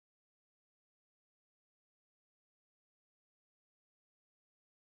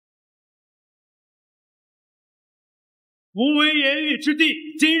无为言语之地，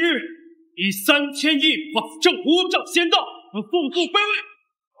今日以3000异火证无障仙道，父父卑微。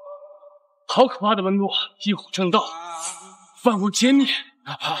好可怕的纹路啊！异火正道，万物皆灭，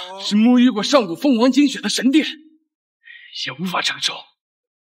哪怕是沐浴过上古凤凰精血的神殿，也无法承受。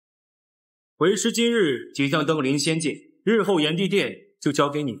为师今日即将登临仙境，日后炎帝殿就交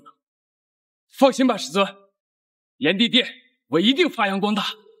给你了。放心吧，师尊，炎帝殿我一定发扬光大，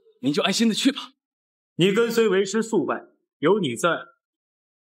您就安心的去吧。你跟随为师数拜，有你在，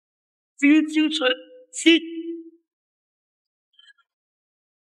接清晨七。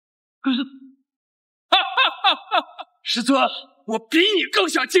师尊，我比你更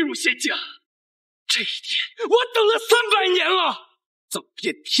想进入仙境。这一天，我等了300年了。走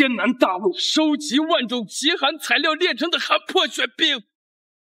遍天南大陆，收集万种极寒材料炼成的寒破血冰，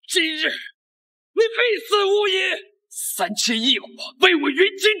今日你必死无疑！3000异火为我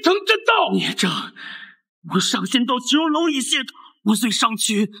于金城真道。孽障！我上仙道囚笼已陷他，我虽上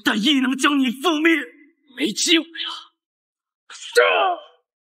去，但亦能将你覆灭。没机会了。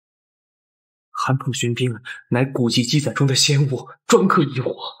寒破玄冰乃古籍记载中的仙物，专克异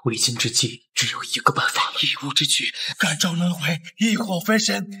火。为今之计，只有一个办法了。异物之躯，感召轮回，异火分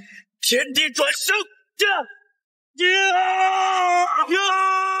身，天地转生。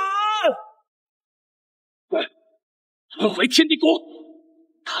轮回天地国，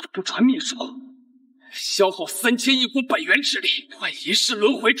他的不传灭术，消耗3000异火本源之力，换一世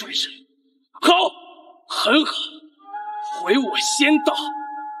轮回转世。好，很好，回我仙道，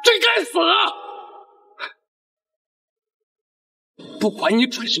真该死啊！不管你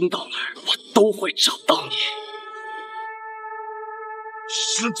转生到哪儿，我都会找到你。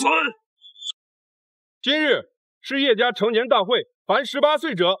师尊，今日是叶家成年大会，凡18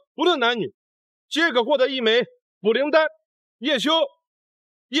岁者，不论男女，皆可获得一枚补灵丹。叶修、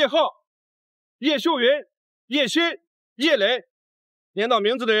叶浩、叶秀云、叶欣、叶磊，念到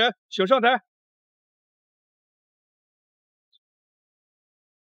名字的人请上台。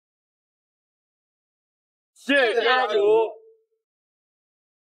谢家主。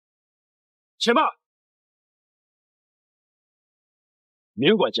且慢，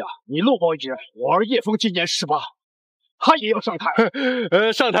明管家，你漏报一句，我儿叶枫今年18，他也要上台。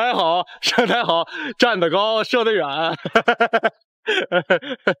上台好，上台好，站得高，射得远。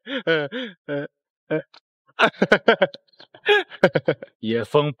叶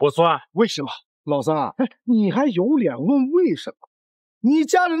枫不算，为什么？老三，你还有脸问为什么？你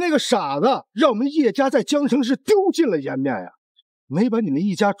家的那个傻子，让我们叶家在江城市丢尽了颜面呀！没把你们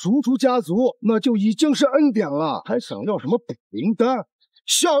一家逐出家族，那就已经是恩典了，还想要什么补灵丹？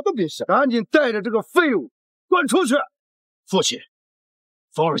想都别想！赶紧带着这个废物滚出去！父亲，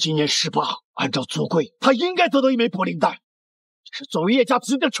枫儿今年18，按照族规，他应该得到一枚补灵丹，这是作为叶家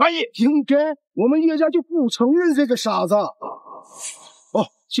子弟的传业。应该，我们叶家就不承认这个傻子。哦，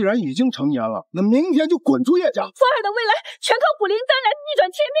既然已经成年了，那明天就滚出叶家。枫儿的未来全靠补灵丹来逆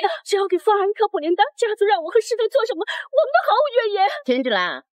转天命，只要给枫儿一颗补灵丹，家族让我和师弟做什么，我们都毫无怨言。田之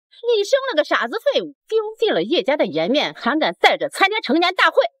兰，你生了个傻子废物，丢尽了叶家的颜面，还敢在这参加成年大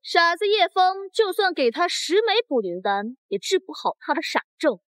会？傻子叶枫，就算给他10枚补灵丹，也治不好他的傻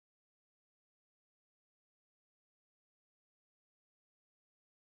症。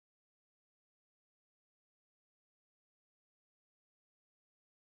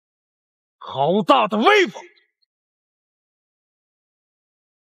好大的威风！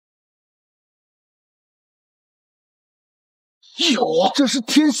有，这是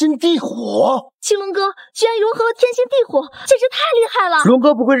天心地火。青龙哥居然融合了天心地火，简直太厉害了！龙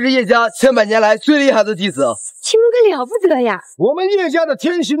哥不愧是叶家千百年来最厉害的弟子，青龙哥了不得呀！我们叶家的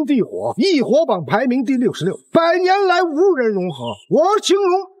天心地火异火榜排名第66，100年来无人融合。我儿青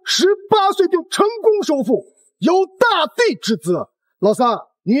龙18岁就成功收复，有大帝之资。老三，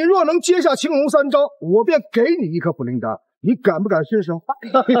你若能接下青龙3招，我便给你一颗补灵丹，你敢不敢伸手？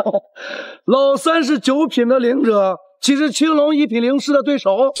老三是9品的灵者，岂是青龙1品灵师的对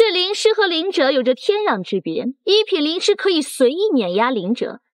手？这灵师和灵者有着天壤之别，1品灵师可以随意碾压灵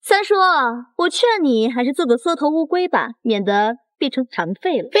者。三叔，我劝你还是做个缩头乌龟吧，免得变成残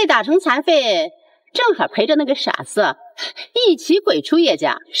废了。被打成残废，正好陪着那个傻子一起鬼出叶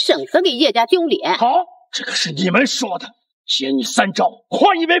家，省得给叶家丢脸。好，这个是你们说的，接你3招，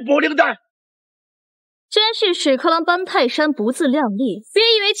换一枚补灵丹。真是屎壳郎搬泰山不自量力，别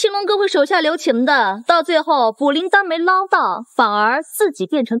以为青龙哥会手下留情的，到最后补灵丹没捞到，反而自己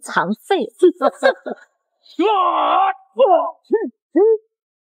变成残废了。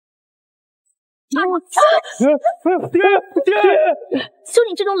就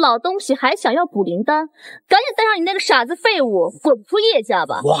你这种老东西还想要补灵丹，赶紧带上你那个傻子废物滚出叶家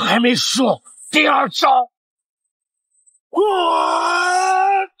吧！我还没说第2招。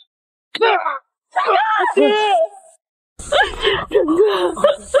真的，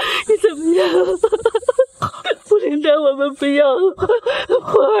你怎么样？不灵丹我们不要了，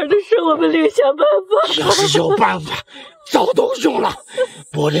活儿的事我们另想办法。要是有办法，早都用了。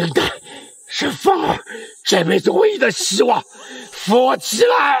不灵丹是凤儿这辈子唯一的希望，扶我起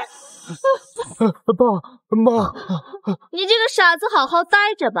来！爸妈，你这个傻子，好好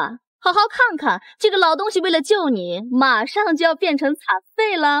待着吧，好好看看这个老东西，为了救你，马上就要变成残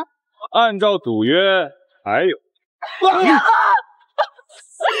废了。按照赌约，还有。不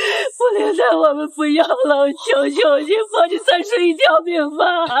灵丹我们不要了，求求你放你31一条命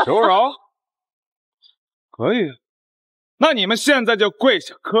吧！求饶？可以，那你们现在就跪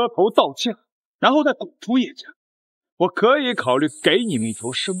下磕头道歉，然后再滚出叶家。我可以考虑给你们一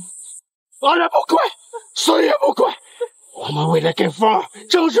条生路。当然不跪，谁也不跪。我们为了给凤儿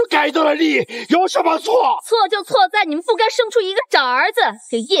争取该得的利益，有什么错？错就错在你们不该生出一个傻儿子，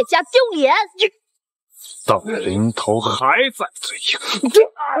给叶家丢脸。到临头还在嘴硬。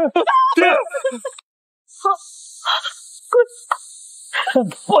好，滚！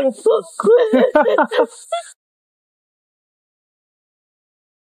我说滚！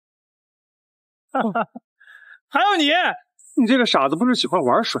还有你这个傻子，不是喜欢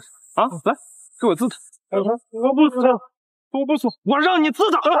玩水啊？来，给我滋他！我不死，我不死，我让你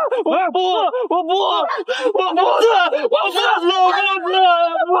滋他！我不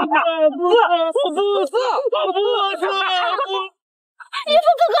死！叶枫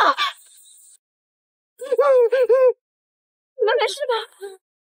哥哥，你们没事吧？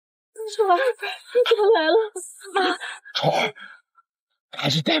楚儿，我来了，妈。楚儿，还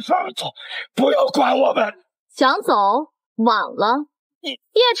是带凤儿走，不要管我们。想走，晚了。叶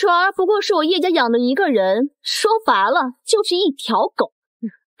楚儿不过是我叶家养的一个人，说白了就是一条狗，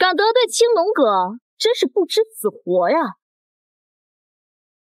敢得罪青龙哥，真是不知死活呀！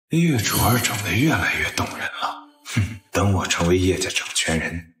叶楚儿长得越来越动人了，等我成为叶家掌权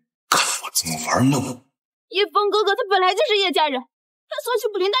人，看我怎么玩弄。叶枫哥哥他本来就是叶家人，他索取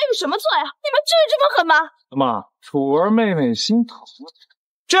卜灵丹有什么错呀？你们至于这么狠吗？妈，楚儿妹妹心疼。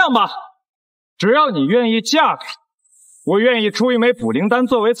这样吧，只要你愿意嫁给我，愿意出一枚卜灵丹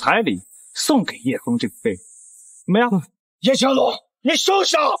作为彩礼，送给叶枫这个废物，怎么样？叶小龙，你收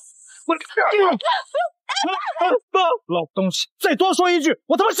手！老东西，再多说一句，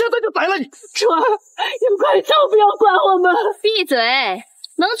我他妈现在就宰了你！楚儿，你快走，不要管我们！闭嘴！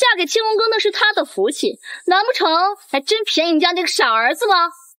能嫁给青龙哥那是他的福气，难不成还真便宜你家这个傻儿子吗？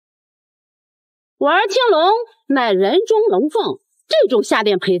我儿青龙乃人中龙凤，这种下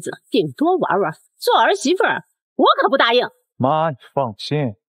殿胚子，顶多玩玩，做儿媳妇儿我可不答应。妈，你放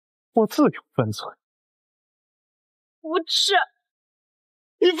心，我自有分寸。不吃。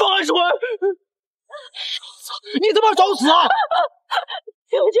你放开楚儿！小子，你他妈找死啊！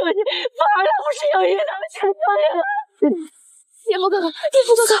求求你，凤儿她不是有意的，求求你了！叶枫哥哥，叶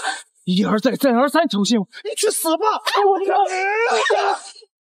枫哥哥，一而再，再而三挑衅我，你去死吧！我叶枫哥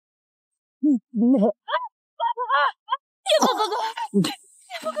哥，叶枫哥哥，叶枫哥哥，你求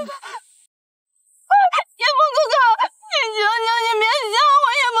求你别吓我，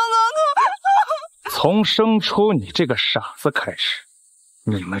叶枫哥哥！从生出你这个傻子开始，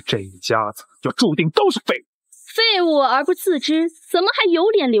你们这一家子就注定都是废物。废物而不自知，怎么还有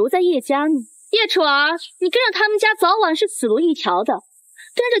脸留在叶家呢？叶楚儿，你跟着他们家早晚是死路一条的，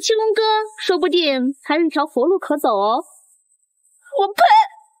跟着青龙哥，说不定还有一条活路可走哦。我呸！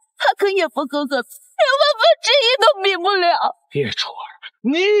他跟叶枫哥哥连1/1000都比不了。叶楚儿，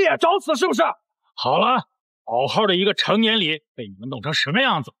你也找死是不是？好了，好好的一个成年礼，被你们弄成什么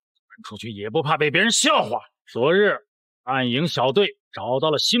样子？出去也不怕被别人笑话。昨日暗影小队找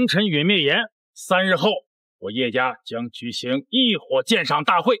到了星辰陨灭岩，3日后我叶家将举行异火鉴赏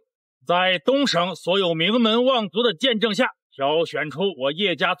大会，在东省所有名门望族的见证下，挑选出我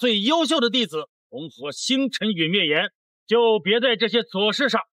叶家最优秀的弟子，重获星辰陨灭岩。就别在这些琐事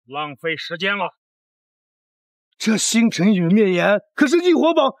上浪费时间了。这星辰陨灭岩可是异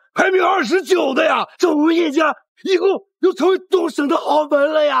火榜排名29的呀，这我们叶家以后就成为东省的豪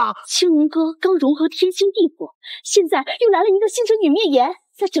门了呀！青龙哥刚融合天星异火，现在又来了一个星辰陨灭岩，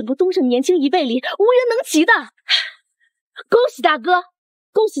在整个东省年轻一辈里无人能及的。恭喜大哥，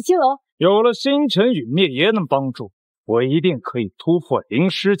恭喜青龙！有了星辰陨灭岩的帮助，我一定可以突破灵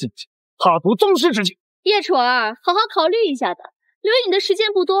师境界，踏足宗师之境。叶楚儿，好好考虑一下的，留你的时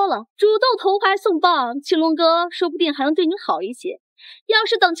间不多了，主动头牌送棒，青龙哥说不定还能对你好一些。要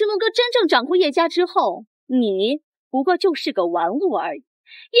是等青龙哥真正掌控叶家之后，你不过就是个玩物而已。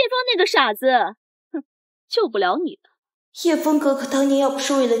叶枫那个傻子，救不了你的。叶枫哥哥当年要不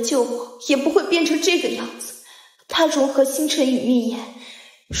是为了救我，也不会变成这个样子。他融合星辰与灭炎，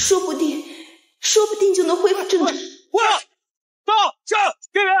说不定就能恢复正常。到下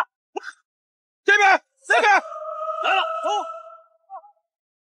这边，这边来了，走！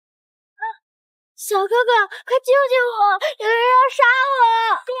小哥哥，快救救我！有人要杀我！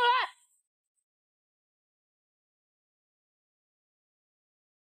过来！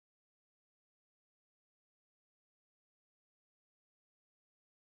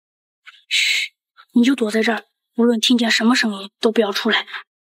嘘，你就躲在这儿，无论听见什么声音都不要出来。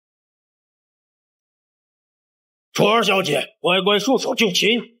楚儿小姐，乖乖束手就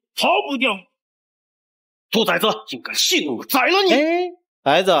擒，逃不掉。兔崽子，竟敢戏弄我，宰了你！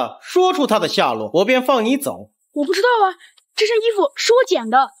孩子，说出他的下落，我便放你走。我不知道啊，这身衣服是我捡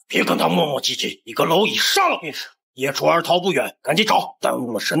的。别跟他磨磨唧唧，一个蝼蚁杀了便是。叶楚儿逃不远，赶紧找，耽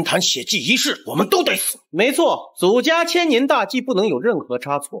误了神坛血祭仪式，我们都得死。没错，祖家千年大计不能有任何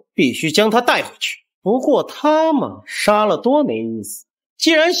差错，必须将他带回去。不过他嘛，杀了多没意思。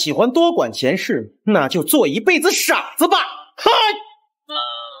既然喜欢多管闲事，那就做一辈子傻子吧。嗨！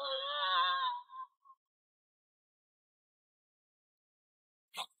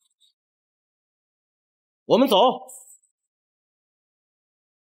我们走。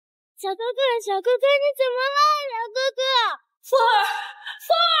小哥哥，小哥哥，你怎么了？小哥哥，凤儿，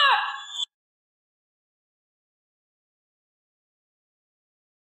凤儿！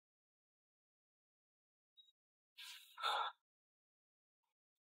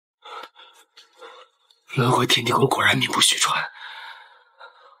轮回天地宫果然名不虚传，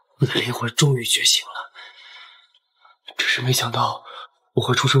我的灵魂终于觉醒了。只是没想到我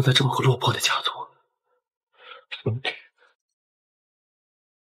会出生在这么个落魄的家族。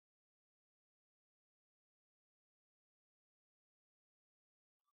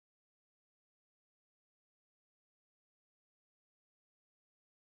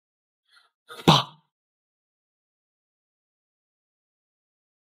爸，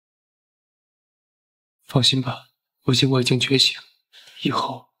放心吧，如今我已经觉醒，以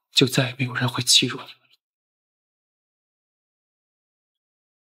后就再也没有人会欺辱你们了。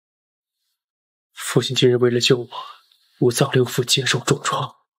父亲今日为了救我，五脏六腑接受重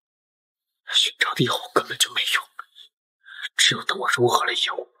创，寻常的药物根本就没用，只有等我融合了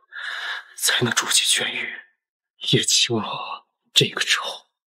药物，才能逐渐痊愈。叶青龙，这个仇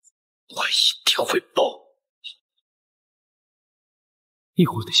我一定会报。异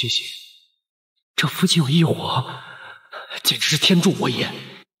火的谢谢，这父亲有异火，简直是天助我也。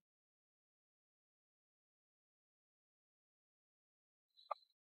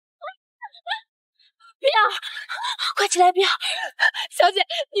冰儿，快起来！冰儿，小姐，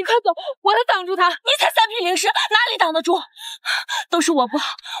你快走，我来挡住他。你才3品灵师，哪里挡得住？都是我不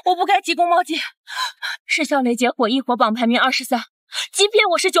好，我不该急功冒进。是笑雷结火异火榜排名23，即便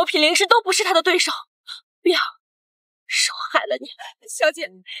我是9品灵师，都不是他的对手。冰儿，是我害了你。小姐，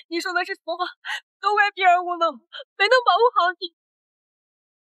你说的是什么话？都怪冰儿无能，没能保护好你。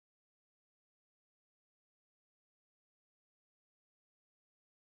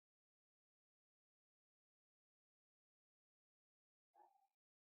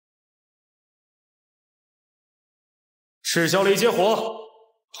赤霄雷结火，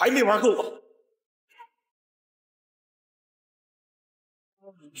还没玩够吧？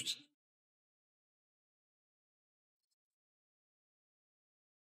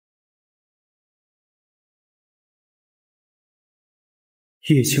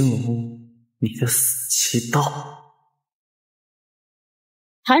叶青龙，你的死期到。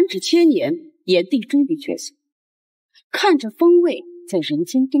弹指千年，炎帝终于觉醒，看着风味在人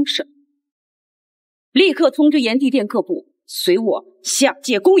间鼎盛。立刻通知炎帝殿各部，随我下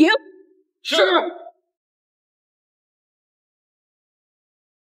界攻营。是。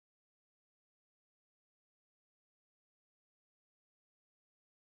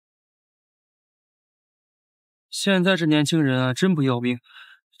现在这年轻人啊，真不要命，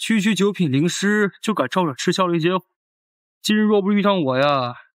区9品灵师就敢招惹赤霄雷结火。今日若不遇上我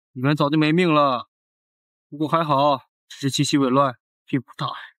呀，你们早就没命了。不过还好，只是气息紊乱，并不大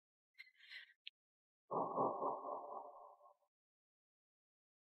碍。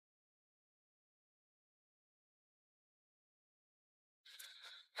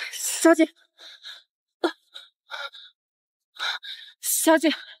小姐，小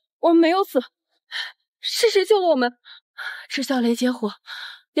姐，我们没有死，是谁救了我们？赤霄雷结火，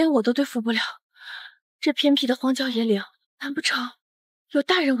连我都对付不了。这偏僻的荒郊野岭，难不成有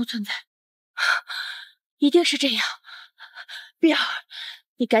大人物存在？一定是这样。碧儿，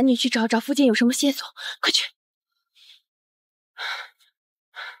你赶紧去找找附近有什么线索，快去！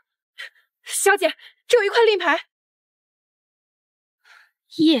小姐，这有一块令牌。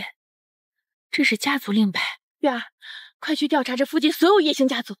耶，这是家族令牌，月儿，快去调查这附近所有叶姓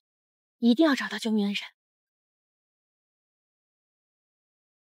家族，一定要找到救命恩人。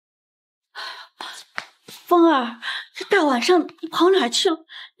风儿，这大晚上你跑哪儿去了？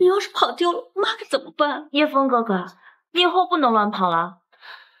你要是跑丢了，妈可怎么办？叶枫哥哥，你以后不能乱跑了。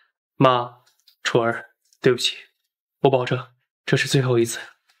妈，楚儿，对不起，我保证这是最后一次，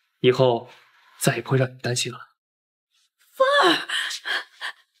以后再也不会让你担心了。风儿，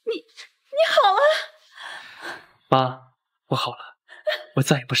你好了？妈，我好了，我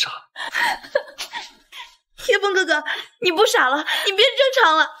再也不傻了。叶枫哥哥，你不傻了，你变正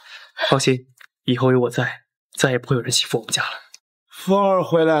常了。放心，以后有我在，再也不会有人欺负我们家了。风儿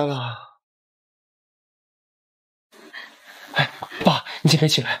回来了。哎，爸，你先别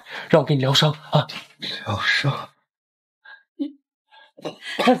起来，让我给你疗伤啊。疗伤？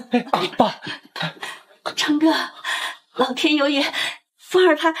爸，成哥，老天有眼，风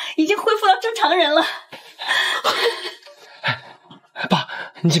儿她已经恢复到正常人了。爸，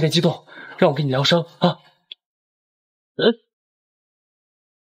你先别激动，让我给你疗伤啊。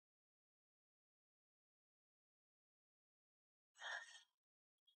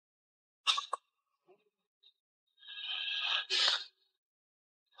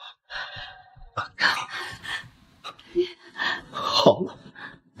好了，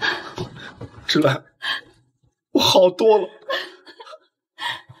芷兰，我好多了。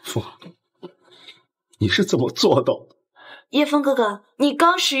风儿，你是怎么做到的？叶枫哥哥，你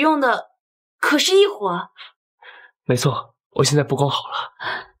刚使用的可是异火？没错，我现在不光好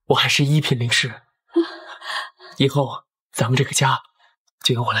了，我还是1品灵师。以后咱们这个家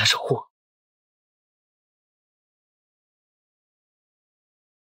就由我来守护。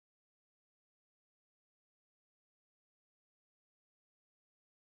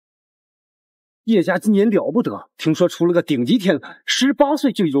叶家今年了不得，听说出了个顶级天才，18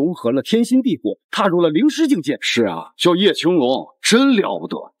岁就融合了天心地火，踏入了灵师境界。是啊，叫叶青龙，真了不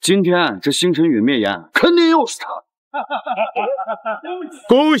得。今天这星辰陨灭炎肯定又是他。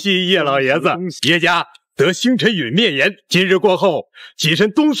恭喜叶老爷子，叶家得星辰陨灭炎，今日过后，跻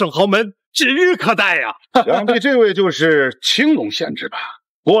身东省豪门，指日可待呀！想必这位就是青龙县知吧？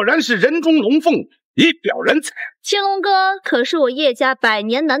果然是人中龙凤，一表人才。青龙哥可是我叶家100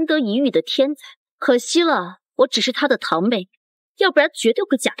年难得一遇的天才，可惜了，我只是他的堂妹，要不然绝对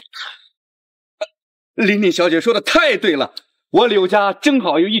会嫁给他。琳琳小姐说的太对了，我柳家正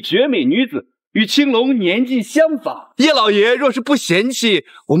好有一绝美女子，与青龙年纪相仿。叶老爷若是不嫌弃，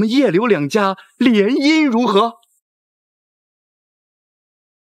我们叶柳两家联姻如何？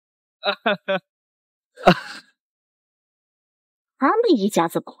他们一家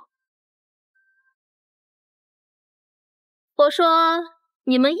子狗。我说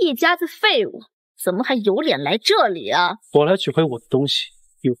你们一家子废物，怎么还有脸来这里啊？我来取回我的东西，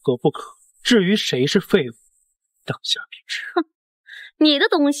有何不可？至于谁是废物，当下便知。哼，你的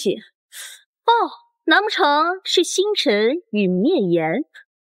东西？哦，难不成是星辰陨灭炎？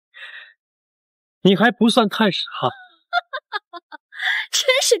你还不算太傻。真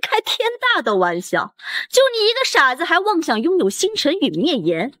是开天大的玩笑！就你一个傻子，还妄想拥有星辰陨灭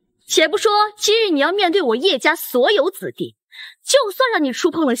炎？且不说今日你要面对我叶家所有子弟，就算让你触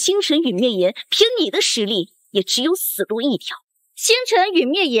碰了星辰陨灭炎，凭你的实力，也只有死路一条。星辰陨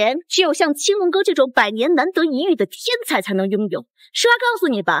灭炎，只有像青龙哥这种100年难得一遇的天才才能拥有。实话告诉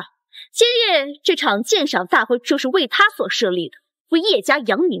你吧，今日这场鉴赏大会就是为他所设立的，为叶家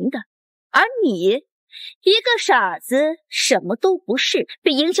扬名的。而你一个傻子，什么都不是，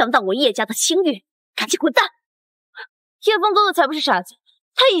被影响到我叶家的清誉，赶紧滚蛋！叶枫哥哥才不是傻子，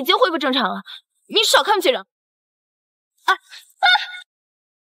他已经恢复正常了，你少看不起人。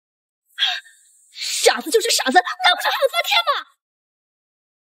傻子就是傻子，那不是害了翻天吗？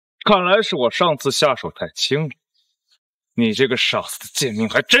看来是我上次下手太轻了，你这个傻子的贱命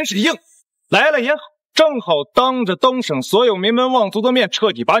还真是硬。来了也好，正好当着东省所有名门望族的面，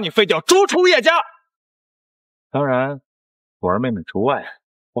彻底把你废掉，逐出叶家。当然，我儿妹妹除外，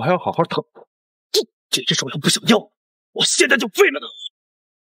我还要好好疼。这只手要不想要，我现在就废了他。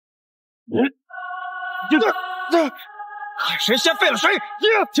看谁先废了谁！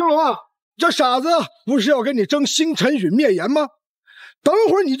青龙啊，这傻子不是要跟你争星辰陨灭炎吗？等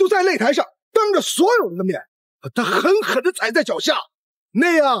会儿你就在擂台上当着所有人的面，把他狠狠地踩在脚下，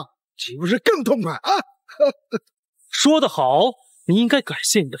那样岂不是更痛快啊？说得好，你应该感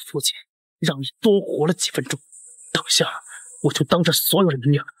谢你的父亲，让你多活了几分钟。等下我就当着所有人的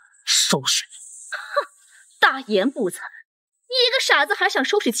面收拾你。哼，大言不惭，你一个傻子还想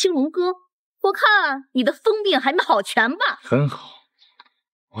收拾青龙哥？我看你的疯病还没好全吧？很好，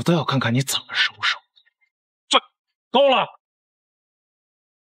我倒要看看你怎么收手。够了！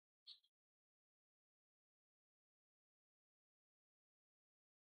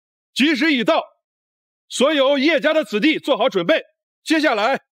吉时已到，所有叶家的子弟做好准备，接下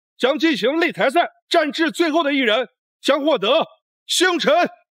来将进行擂台赛，战至最后的一人将获得星辰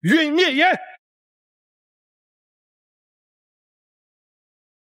陨灭炎。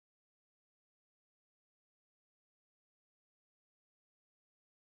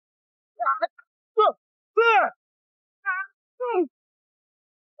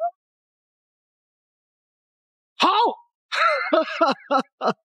好，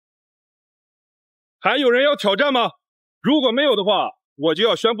还有人要挑战吗？如果没有的话，我就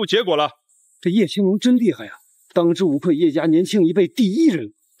要宣布结果了。这叶青龙真厉害呀，当之无愧叶家年轻一辈第一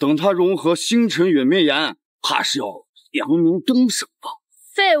人。等他融合星辰陨灭炎，怕是要扬名登省吧？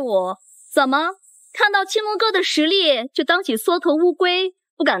废物，怎么看到青龙哥的实力就当起缩头乌龟，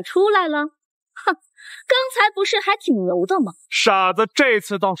不敢出来了？哼，刚才不是还挺牛的吗？傻子这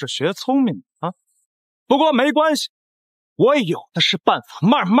次倒是学聪明了啊！不过没关系，我有的是办法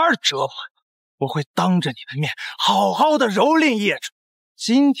慢慢折磨你。我会当着你的面好好的蹂躏叶主。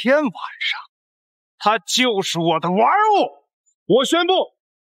今天晚上，他就是我的玩物。我宣布，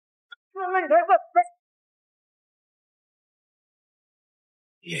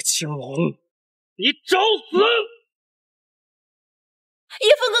叶青龙，你找死！叶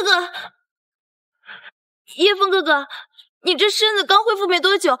枫哥哥，叶枫哥哥，你这身子刚恢复没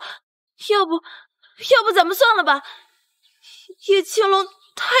多久，要不咱们算了吧？叶青龙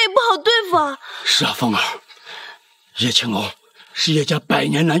他也不好对付啊。是啊，风儿，叶青龙是叶家百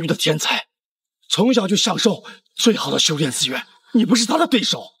年难遇的天才，从小就享受最好的修炼资源，你不是他的对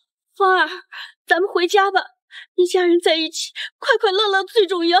手。风儿，咱们回家吧，一家人在一起，快快乐乐最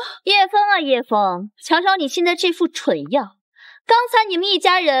重要。叶枫啊，叶枫，瞧瞧你现在这副蠢样！刚才你们一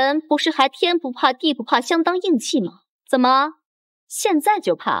家人不是还天不怕地不怕，相当硬气吗？怎么现在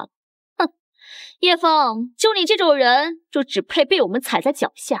就怕了？哼，叶枫，就你这种人，就只配被我们踩在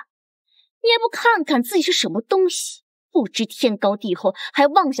脚下。你也不看看自己是什么东西，不知天高地厚，还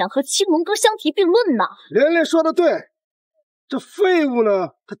妄想和青龙哥相提并论呢。连连说的对，这废物呢，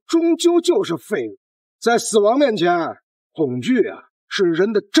他终究就是废物。在死亡面前，恐惧啊是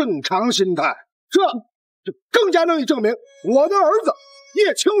人的正常心态。这就更加能以证明我的儿子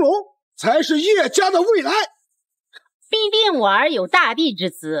叶青龙才是叶家的未来。必定我儿有大帝之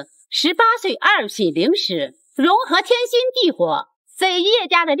资，18岁2品灵师，融合天心地火，在叶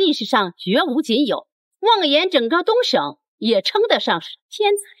家的历史上绝无仅有。望言整个东省也称得上是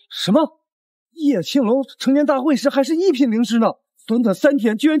天才。什么？叶青龙成年大会时还是1品灵师呢，短短3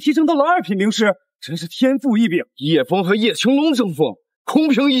天居然提升到了2品灵师，真是天赋异禀。叶枫和叶青龙争锋，空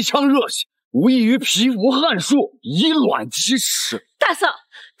凭一腔热血，无异于蚍蜉撼树，以卵击石。大嫂，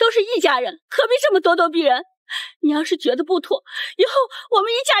都是一家人，何必这么咄咄逼人？你要是觉得不妥，以后我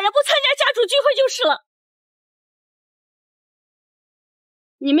们一家人不参加家族聚会就是了。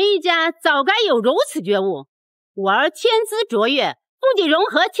你们一家早该有如此觉悟。我儿天资卓越，不仅融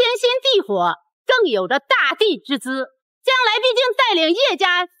合天心地火，更有着大帝之资，将来必定带领叶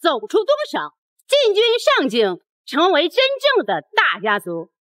家走出东省，进军上京，成为真正的大家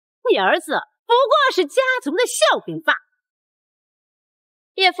族。你儿子不过是家族的笑柄罢。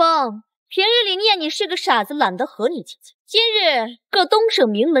叶枫，平日里念你是个傻子，懒得和你计较。今日各东省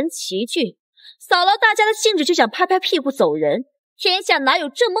名门齐聚，扫了大家的兴致就想拍拍屁股走人，天下哪有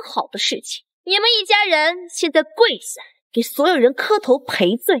这么好的事情？你们一家人现在跪下，给所有人磕头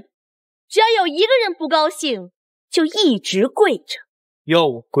赔罪。只要有一个人不高兴，就一直跪着。要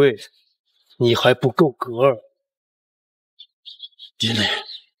我跪，你还不够格儿。爹嘞，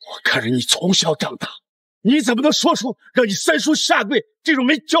我看着你从小长大，你怎么能说出让你三叔下跪这种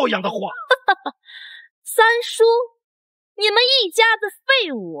没教养的话？三叔，你们一家子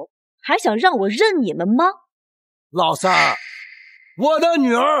废物，还想让我认你们吗？老三，我的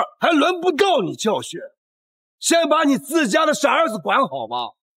女儿还轮不到你教训，先把你自家的傻儿子管好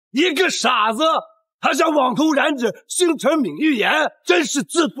吧。一个傻子还想妄图染指星辰泯玉炎，真是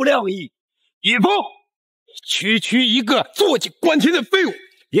自不量力。叶枫，区一个坐井观天的废物，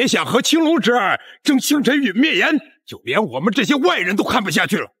也想和青龙侄儿争星辰陨灭炎，就连我们这些外人都看不下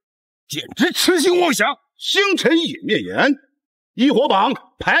去了，简直痴心妄想。星辰陨灭炎，异火榜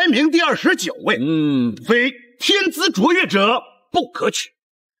排名第29位，非天资卓越者不可取。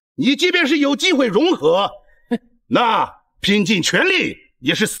你即便是有机会融合，那拼尽全力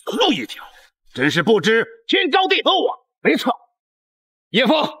也是死路一条，真是不知天高地厚啊！没错，叶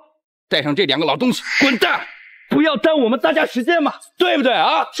枫，带上这2个老东西滚蛋，不要耽误我们大家时间嘛，对不对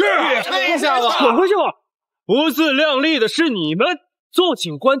啊？是啊，推一下吧，滚回去吧！不自量力的是你们，坐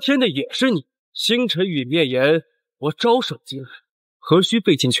井观天的也是你。星辰陨灭炎，我招手进来，何须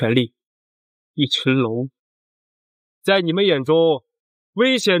费尽全力？一群龙，在你们眼中，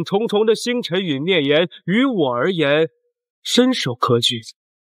危险重重的星辰陨灭炎，于我而言伸手可举。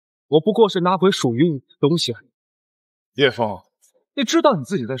我不过是拿回属于你的东西而已。叶枫，你知道你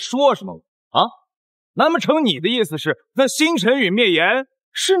自己在说什么吗？啊？难不成你的意思是，那星辰陨灭炎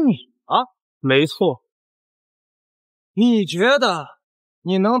是你啊？没错。你觉得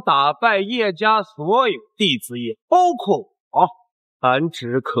你能打败叶家所有弟子也包括我？弹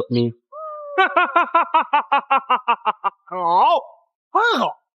指可命。好，很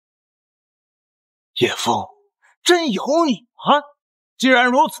好。叶枫，真有你啊！既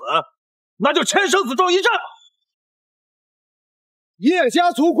然如此，那就签生死状一战。叶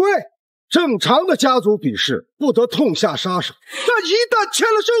家族规，正常的家族比试不得痛下杀手，但一旦签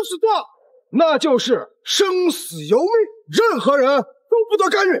了生死状，那就是生死由命，任何人都不得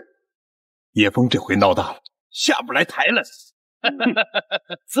干预。叶枫这回闹大了，下不来台了。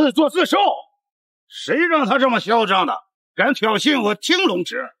自作自受，谁让他这么嚣张的，敢挑衅我青龙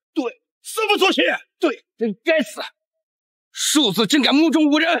侄？对，死不足惜。对，真该死！数次竟敢目中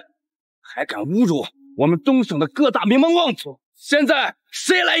无人，还敢侮辱我们东省的各大名门望族，现在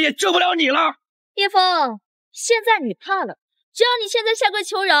谁来也救不了你了。叶枫，现在你怕了，只要你现在下跪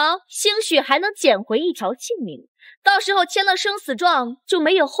求饶，兴许还能捡回一条性命。到时候签了生死状，就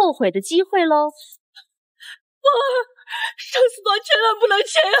没有后悔的机会喽。风儿，生死状千万不能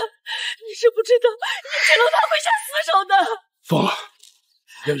签啊！你是不知道，你青龙他会下死手的。风儿，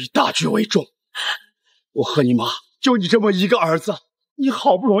要以大局为重。我和你妈就你这么一个儿子，你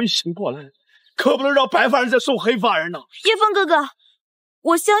好不容易醒过来，可不能让白发人再送黑发人呢。叶枫哥哥，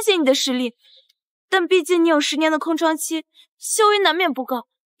我相信你的实力，但毕竟你有10年的空窗期，修为难免不够。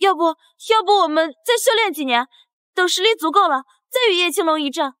要不我们再修炼几年，等实力足够了，再与叶青龙一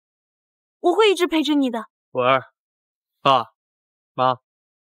战。我会一直陪着你的。婉儿，爸妈，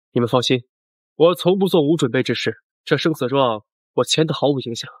你们放心，我从不做无准备之事。这生死状我签的毫无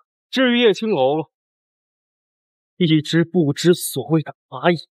影响。至于叶青龙，一只不知所谓的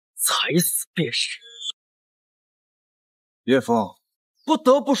蚂蚁，踩死便是。叶枫，不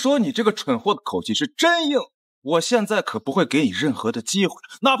得不说你这个蠢货的口气是真硬。我现在可不会给你任何的机会，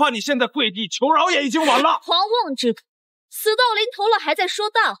哪怕你现在跪地求饶也已经晚了。狂妄之徒，死到临头了还在说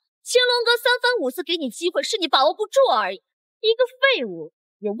道。青龙哥3番5次给你机会，是你把握不住而已。一个废物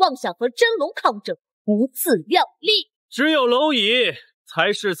也妄想和真龙抗争，不自量力。只有蝼蚁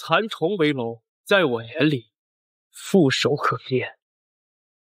才是蚕虫为龙，在我眼里，缚手可恋。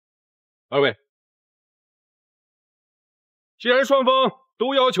二位，既然双方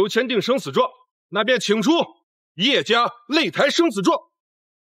都要求签订生死状，那便请出叶家擂台生死状。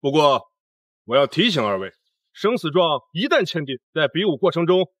不过，我要提醒二位，生死状一旦签订，在比武过程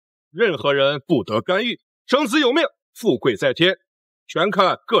中，任何人不得干预，生死有命，富贵在天，全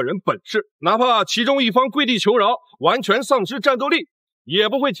看个人本事。哪怕其中一方跪地求饶，完全丧失战斗力，也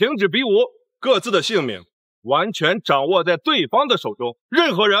不会停止比武。各自的性命完全掌握在对方的手中，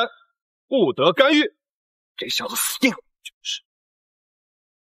任何人不得干预。这小子死定了，就是。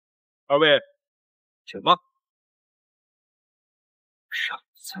二位，请吧。上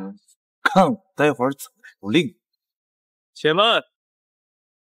苍，看我待会儿怎么蹂躏你！且慢。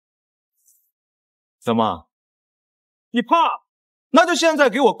怎么？你怕？那就现在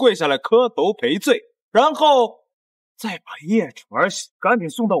给我跪下来磕头赔罪，然后再把叶楚儿洗干净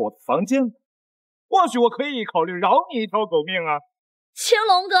送到我的房间。或许我可以考虑饶你一条狗命啊！青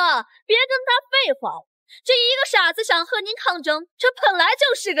龙哥，别跟他废话了。这一个傻子想和您抗争，这本来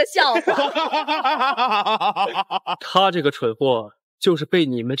就是个笑话。他这个蠢货，就是被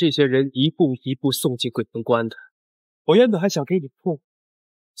你们这些人一步一步送进鬼门关的。我原本还想给你碰，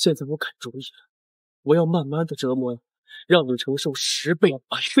现在我改主意了。我要慢慢的折磨你，让你承受10倍、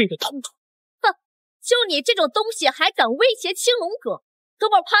100倍的痛楚。哼，就你这种东西还敢威胁青龙哥？等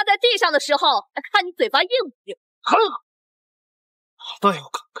会趴在地上的时候，看你嘴巴硬不硬。哼，好倒要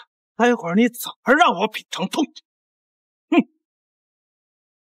看看，待会儿你怎么让我品尝痛楚。哼！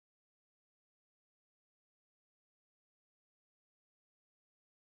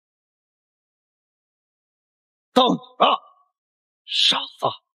到你了，傻子！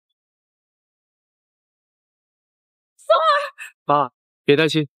风儿，爸，别担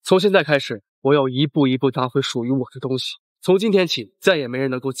心，从现在开始，我要一步一步拿回属于我的东西。从今天起，再也没人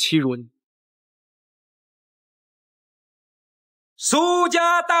能够欺辱你。苏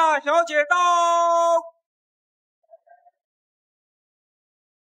家大小姐到！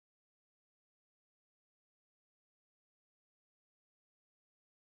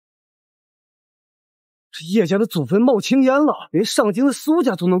这叶家的祖坟冒青烟了，连上京的苏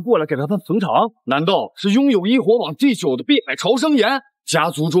家都能过来给他们捧场，难道是拥有异火网第9的碧海潮生岩？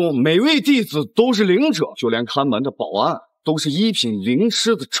家族中每位弟子都是灵者，就连看门的保安都是一品灵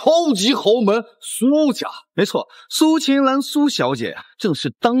师的超级豪门苏家。没错，苏秦岚苏小姐呀，正是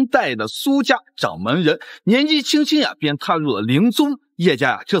当代的苏家掌门人，年纪轻轻呀便踏入了灵宗。叶家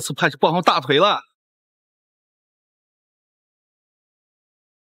呀，这次怕是抱上大腿了。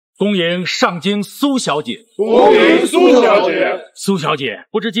恭迎上京苏小姐。恭迎苏小姐。苏小姐，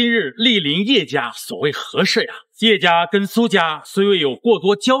不知今日莅临叶家，所谓何事呀？叶家跟苏家虽未有过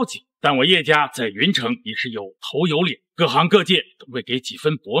多交集，但我叶家在云城也是有头有脸，各行各业都会给几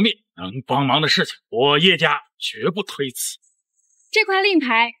分薄面，能帮忙的事情，我叶家绝不推辞。这块令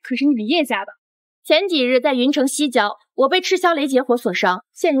牌可是你们叶家的。前几日在云城西郊，我被赤霄雷劫火所伤，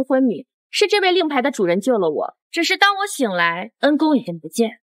陷入昏迷，是这位令牌的主人救了我。只是当我醒来，恩公已经不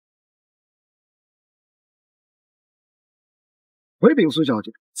见。回禀苏小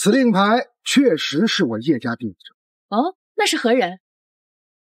姐，此令牌确实是我叶家定制。哦，那是何人？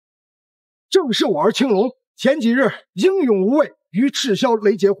正是我儿青龙。前几日英勇无畏，与赤霄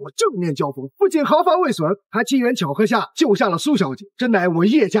雷劫火正面交锋，不仅毫发未损，还机缘巧合下救下了苏小姐，真乃我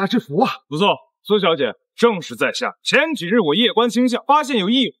叶家之福啊！不错，苏小姐正是在下。前几日我夜观星象，发现有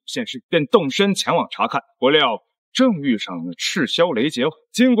异物现世，便动身前往查看，不料正遇上了赤霄雷劫火。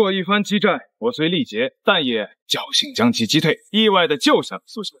经过一番激战，我虽力竭，但也侥幸将其击退，意外的救下了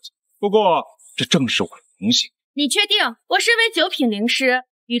苏小姐。不过这正是我的荣幸。你确定？我身为9品灵师，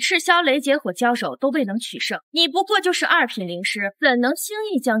与赤霄雷劫火交手都未能取胜，你不过就是2品灵师，怎能轻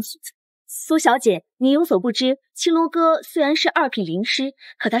易将其？苏小姐，你有所不知，青龙哥虽然是2品灵师，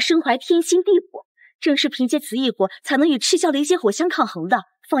可他身怀天心地火，正是凭借此异火才能与赤霄雷劫火相抗衡的。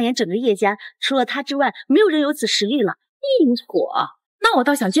放眼整个叶家，除了他之外，没有人有此实力了。异火，那我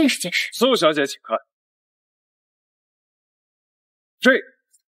倒想见识见识。苏小姐，请看，这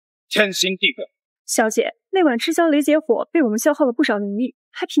天心地火。小姐，那晚赤霄雷劫火被我们消耗了不少灵力，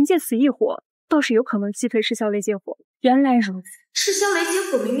还凭借此异火，倒是有可能击退赤霄雷劫火。原来如此，赤霄雷劫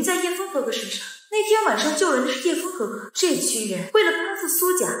火明明在叶枫哥哥身上，那天晚上救人的是叶枫哥哥，这群人为了攀附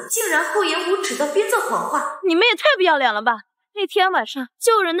苏家，竟然厚颜无耻到编造谎话。你们也太不要脸了吧！那天晚上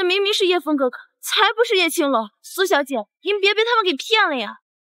救人的明明是叶枫哥哥，才不是叶青龙。苏小姐，您别被他们给骗了呀！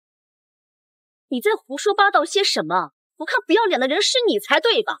你在胡说八道些什么？我看不要脸的人是你才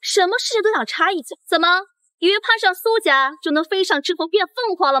对吧？什么事都想插一脚，怎么以为攀上苏家就能飞上枝头变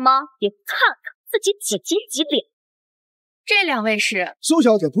凤凰了吗？也看看自己几斤几两。这两位是苏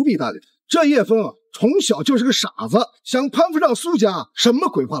小姐不必担心，这叶枫啊，从小就是个傻子，想攀附上苏家，什么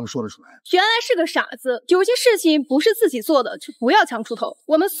鬼话都说得出来。原来是个傻子，有些事情不是自己做的，就不要强出头。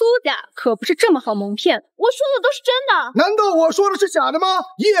我们苏家可不是这么好蒙骗，我说的都是真的。难道我说的是假的吗？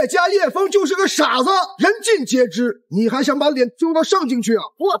叶家叶枫就是个傻子，人尽皆知，你还想把脸丢到上京去啊？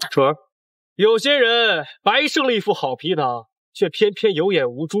我的春儿，有些人白生了一副好皮囊，却偏偏有眼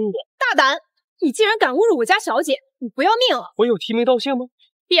无珠。大胆！你竟然敢侮辱我家小姐，你不要命了？我有提名道姓吗？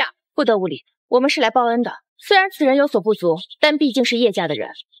碧儿，不得无礼，我们是来报恩的。虽然此人有所不足，但毕竟是叶家的人，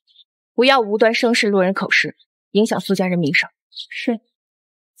不要无端生事落人口实，影响苏家人名声。是。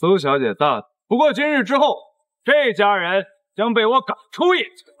苏小姐大胆，不过今日之后，这家人将被我赶出叶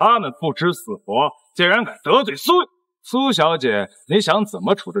家。他们不知死活，竟然敢得罪苏小姐，你想怎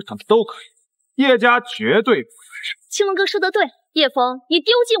么处置他们都可以，叶家绝对不会是。青龙哥说的对，叶枫，你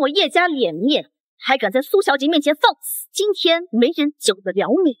丢尽我叶家脸面，还敢在苏小姐面前放肆，今天没人救得了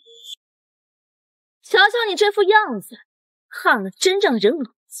你。瞧瞧你这副样子，看了真让人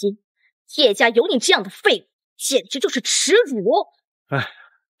恶心。叶家有你这样的废物，简直就是耻辱。哎，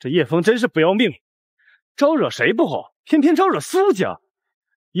这叶枫真是不要命，招惹谁不好，偏偏招惹苏家。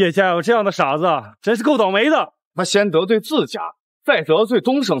叶家有这样的傻子，真是够倒霉的。他先得罪自家，再得罪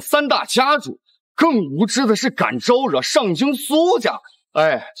东省3大家主，更无知的是敢招惹上京苏家。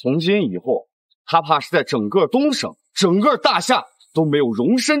哎，从今以后，他怕是在整个东省、整个大夏都没有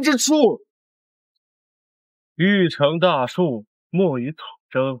容身之处。欲成大树，莫与草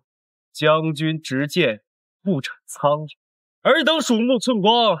争。将军执剑，不逞苍蝇。尔等鼠目寸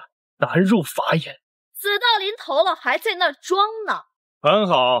光，难入法眼。死到临头了，还在那装呢。很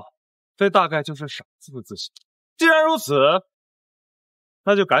好，这大概就是傻子的自信。既然如此，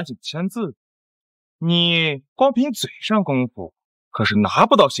那就赶紧签字。你光凭嘴上功夫，可是拿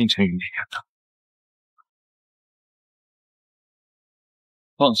不到星辰与烈焰的。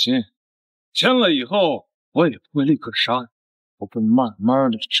放心，签了以后，我也不会立刻杀你，我会慢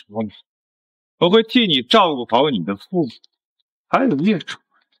慢的找你。我会替你照顾好你的父母，还有业主，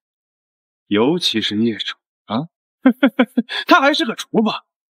尤其是业主啊，他还是个厨吧？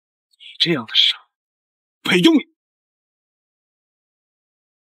你这样的傻，配用你。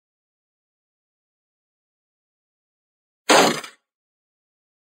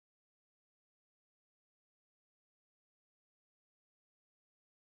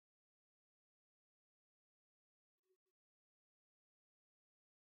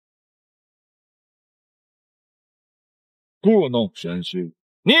故弄玄虚。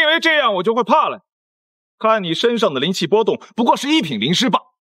你以为这样我就会怕了？看你身上的灵气波动，不过是1品灵师罢，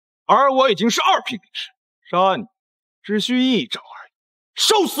而我已经是2品灵师，杀你只需1招而已，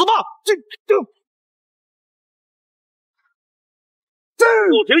受死吧！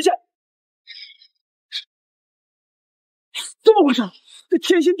我停下！怎么回事？这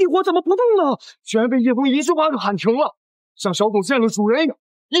天心地火怎么不动了？居然被叶枫一句话就喊停了，像小狗见了主人一样。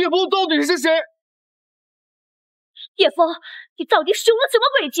叶枫到底是谁？叶枫，你到底使用了什么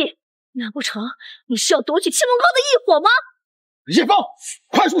诡计？难不成你是要夺取青龙哥的异火吗？叶枫，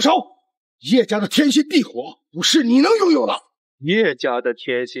快住手！叶家的天心地火不是你能拥有的。叶家的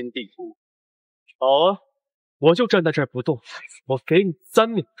天心地火，好啊，我就站在这儿不动，我给你3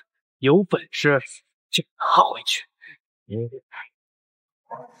秒，有本事就拿回去。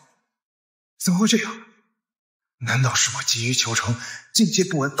怎么会这样？难道是我急于求成，境界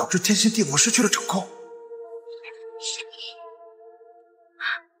不稳，导致天心地火失去了掌控？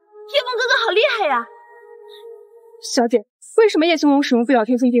叶枫哥哥好厉害呀！小姐，为什么叶青龙使用不了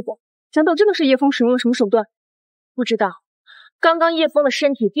天心地火？难道真的是叶枫使用了什么手段？不知道，刚刚叶枫的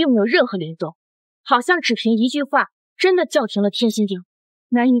身体并没有任何联动，好像只凭一句话，真的叫停了天心地火。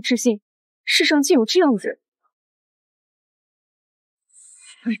难以置信，世上竟有这样的人！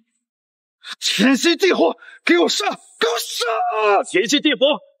天心地火，给我杀！给我杀！天心地火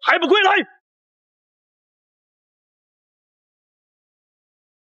还不归来！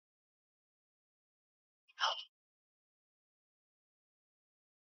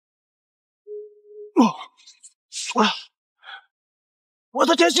我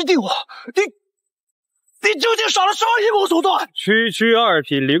的天心地火，你究竟耍了什么阴谋手段？区2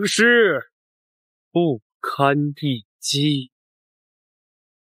品灵师，不堪一击。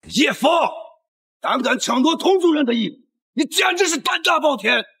叶枫，胆敢抢夺同族人的异物，你简直是胆大包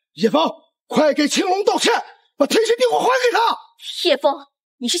天！叶枫，快给青龙道歉，把天心地火还给他！叶枫，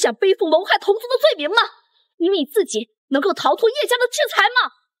你是想背负谋害同族的罪名吗？以为你自己能够逃脱叶家的制裁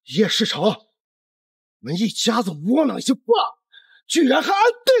吗？叶世成，你们一家子窝囊就罢了，居然还按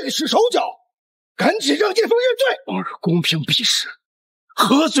对历史手脚，赶紧让叶枫认罪！尔公平比试，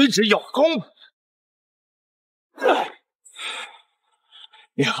何虽只有功？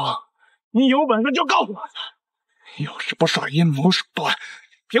叶枫，你有本事就告诉我，要是不耍阴谋手段，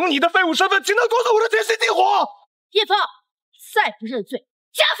凭你的废物身份，岂能夺走我的天心地火？叶枫，再不认罪，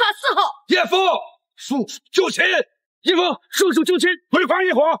家法伺候！叶枫，束手就擒！叶枫，束手就擒，回还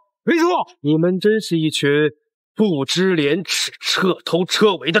异火！没错，你们真是一群不知廉耻、彻头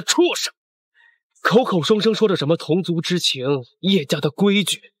彻尾的畜生！口口声声说着什么同族之情、叶家的规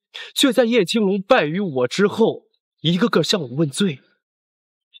矩，却在叶青龙败于我之后，一个个向我问罪，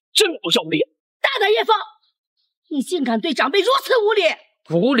真不要脸！大胆叶枫，你竟敢对长辈如此无礼！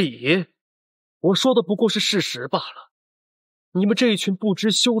无礼？我说的不过是事实罢了。你们这一群不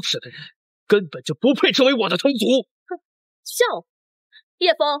知羞耻的人，根本就不配成为我的同族。笑话！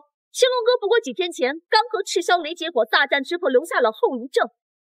叶枫，青龙哥不过几天前刚和赤霄雷结果大战之后留下了后遗症，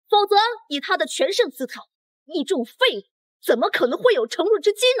否则以他的全盛姿态，一众废物怎么可能会有乘弱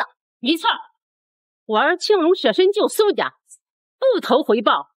之机呢？没错，我儿青龙舍身救苏家，不投回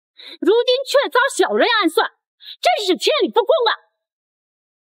报，如今却遭小人暗算，真是天理不公啊！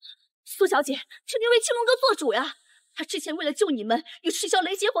苏小姐，请您为青龙哥做主呀！他之前为了救你们，与赤霄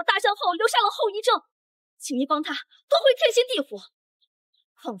雷结火大战后留下了后遗症，请您帮他夺回天心地火。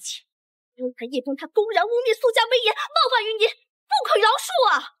况且，刚才叶枫他公然污蔑苏家威严，冒犯于您，不可饶恕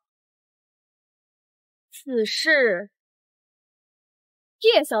啊！此事，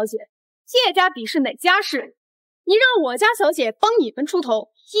叶小姐，叶家比是哪家事？你让我家小姐帮你们出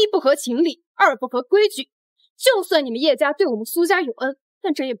头，一不合情理，二不合规矩。就算你们叶家对我们苏家有恩，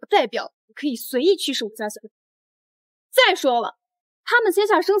但这也不代表你可以随意驱使我家小姐。再说了，他们签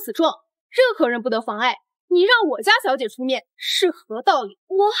下生死状，任何人不得妨碍。你让我家小姐出面是何道理？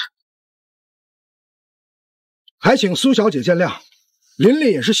还请苏小姐见谅，琳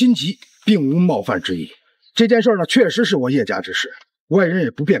琳也是心急，并无冒犯之意。这件事呢，确实是我叶家之事，外人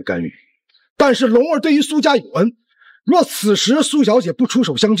也不便干预。但是龙儿对于苏家有恩，若此时苏小姐不出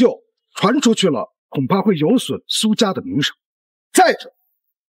手相救，传出去了，恐怕会有损苏家的名声。再者，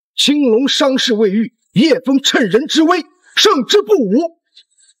青龙伤势未愈，叶枫趁人之危，胜之不武，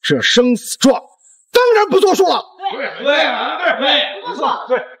这生死状当然不作数了。对，不错，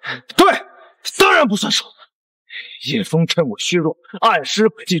对，当然不算数。叶枫趁我虚弱，暗施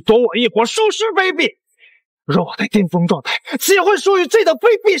诡计夺我一火，属实卑鄙。若我在巅峰状态，岂会属于这等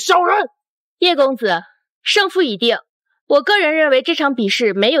卑鄙小人？叶公子，胜负已定，我个人认为这场比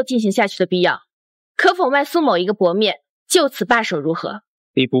试没有进行下去的必要，可否卖苏某一个薄面，就此罢手如何？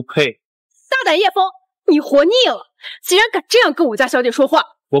你不配。大胆叶枫，你活腻了，竟然敢这样跟我家小姐说话！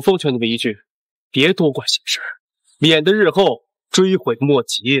我奉劝你们一句，别多管闲事，免得日后追悔莫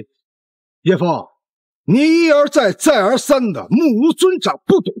及。叶枫，你一而再、再而三的目无尊长、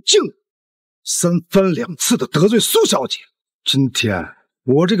不懂敬语，三番两次的得罪苏小姐，今天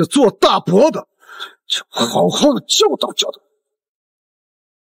我这个做大伯的就好好的教导教导。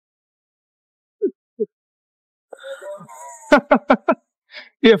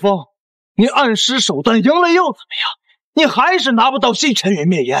叶枫，你暗施手段赢了又怎么样？你还是拿不到星辰陨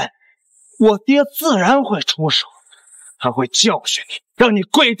灭炎，我爹自然会出手，他会教训你，让你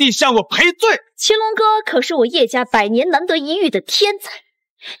跪地向我赔罪。青龙哥可是我叶家百年难得一遇的天才，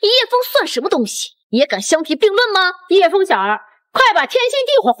叶枫算什么东西，也敢相提并论吗？叶枫小儿，快把天心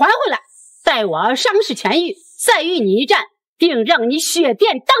地火还回来，待我伤势痊愈，再与你一战，定让你血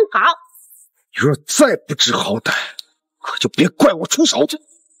殿当堂。你若再不知好歹，可就别怪我出手。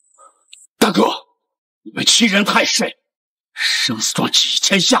大哥，你们欺人太甚，生死状chỉ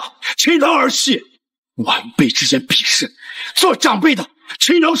天下，岂能儿戏？晚辈之言必慎，做长辈的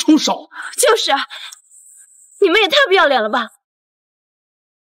岂能出手？就是啊，你们也太不要脸了吧！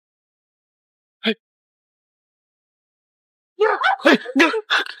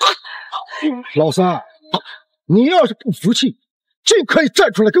老三，你要是不服气，尽可以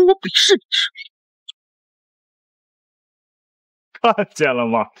站出来跟我比试比试。看见了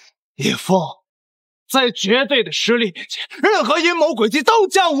吗，叶枫，在绝对的实力面前，任何阴谋诡计都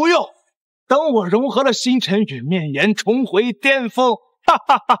将无用。等我融合了星辰陨灭炎，重回巅峰，哈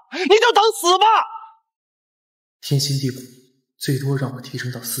哈哈，你就等死吧！天心地火最多让我提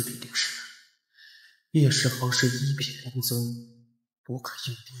升到4比0时，叶氏豪士1比0增，不可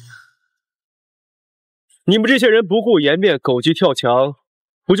应敌啊！你们这些人不顾颜面，狗急跳墙，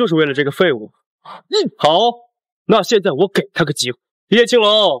不就是为了这个废物？好，那现在我给他个机会，叶青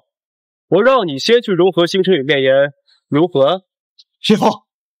龙，我让你先去融合星辰陨灭炎，如何？叶枫，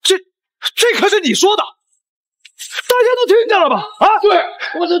这可是你说的，大家都听见了吧？啊，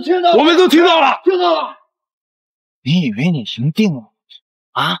对，我都听到了，我们都听到了，听到了。你以为你赢定了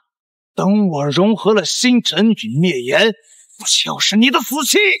啊？等我融合了星辰陨灭炎，不就是你的死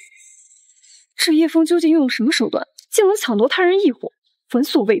期？这叶枫究竟用了什么手段，竟能抢夺他人异火，闻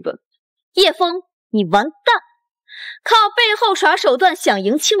所未闻？叶枫，你完蛋！靠背后耍手段想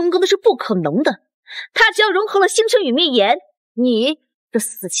赢青龙哥的是不可能的，他只要融合了星辰陨灭炎，你的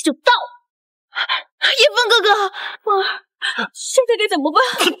死期就到了。叶枫哥哥，凤儿，现在该怎么办？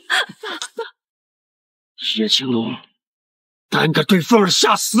叶青龙，胆敢对凤儿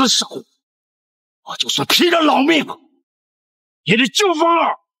下死手，我就算拼了老命也得救凤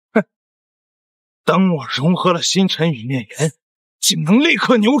儿。哼，等我融合了星辰陨灭炎，竟能立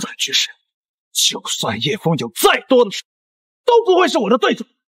刻扭转局势，就算叶枫有再多的手，都不会是我的对手。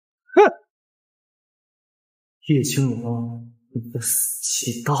哼！叶青龙，你的死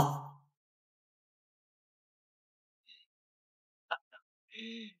期到了。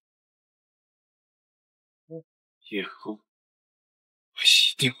叶枫，我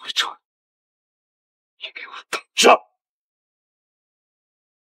一定会传，你给我等着！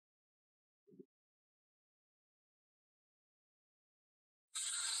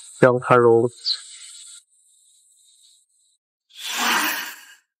让他融。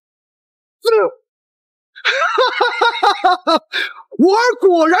我儿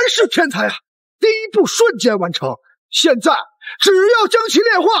果然是天才啊！第一步瞬间完成，现在只要将其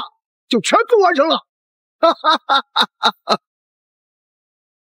炼化，就全部完成了。哈哈哈哈哈！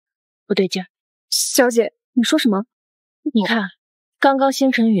不对劲儿，小姐，你说什么？你看，刚刚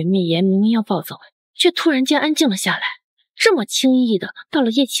星辰陨灭炎明明要暴走，却突然间安静了下来，这么轻易的到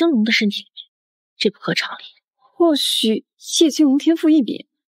了叶青龙的身体里面，这不合常理。或许叶青龙天赋异禀，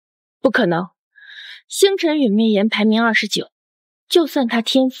不可能。星辰陨灭炎排名29，就算他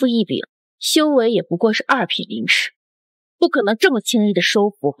天赋异禀，修为也不过是2品灵石，不可能这么轻易的收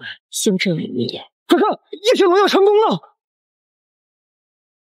服星辰陨灭炎。快看，叶青龙要成功了！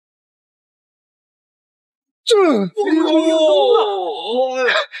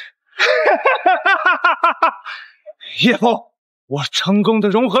叶枫，我成功的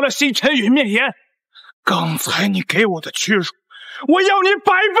融合了星辰陨灭炎，刚才你给我的屈辱，我要你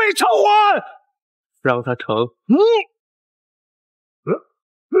100倍偿还！让他成。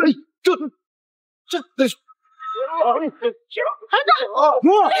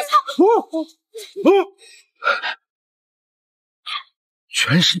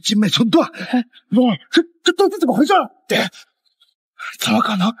全身筋脉寸断，龙儿，这到底怎么回事？爹，怎么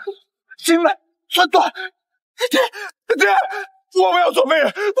可能？筋脉寸断？爹，我不要做废人，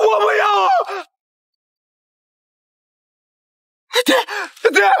我不要！爹，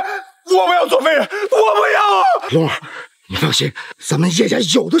我不要做废人，我不要啊！龙儿，你放心，咱们叶家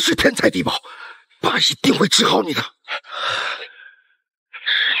有的是天才地宝，爸一定会治好你的。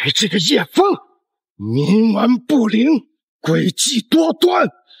至于这个叶枫，冥顽不灵，诡计多端，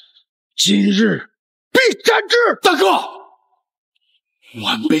今日必斩之！大哥，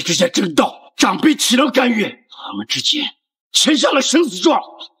晚辈之前正道，长辈岂能甘愿？他们之间签下了生死状，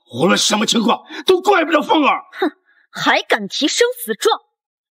无论什么情况都怪不了凤儿。哼，还敢提生死状？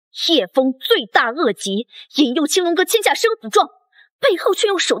叶枫罪大恶极，引诱青龙哥签下生死状，背后却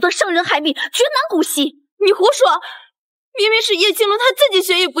用手段伤人害命，绝难姑息。你胡说！明明是叶青龙他自己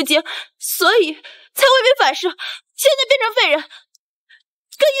学艺不精，所以才违背反誓，现在变成废人，跟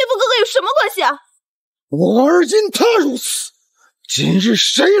叶枫哥哥有什么关系啊？我儿因他如此，今日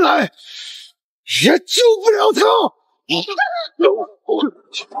谁来也救不了他。叶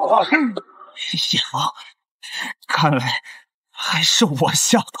枫，看来还是我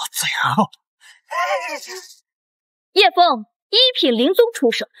笑到最后。叶枫，一品灵宗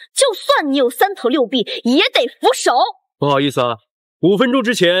出手，就算你有3头6臂，也得服手。不好意思啊，5分钟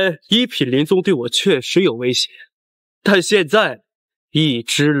之前一品灵宗对我确实有威胁，但现在一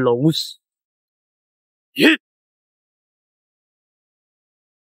只龙死。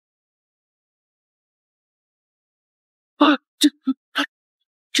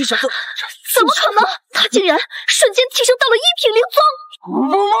这小子怎么可能？他竟然瞬间提升到了1品灵宗！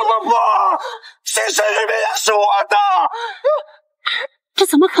不！新生里面也是我的。这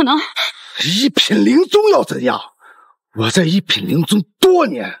怎么可能？1品灵宗要怎样？我在1品灵宗多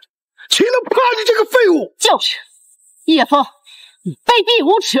年，岂能怕你这个废物？就是，叶枫，你卑鄙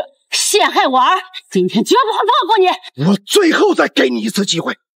无耻，陷害我儿，今天绝不会放过你。我最后再给你一次机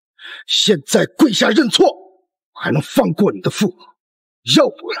会，现在跪下认错，还能放过你的父母，要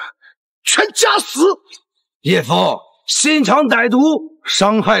不然全家死。叶枫，心肠歹毒，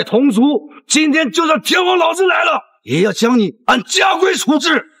伤害同族，今天就算天王老子来了，也要将你按家规处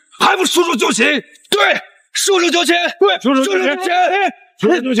置，还不束手就擒？对，束手就擒。对，束手就擒。束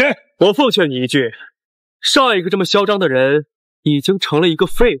手就擒。我奉劝你一句，上一个这么嚣张的人已经成了一个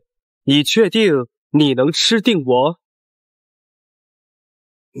废物，你确定你能吃定我？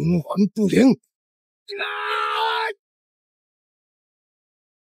冥顽不灵。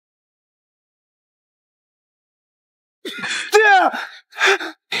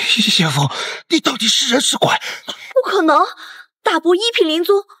叶枫，你到底是人是鬼？不可能，大伯1品灵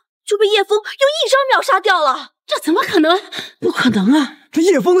宗就被叶枫用一招秒杀掉了，这怎么可能？不可能啊！这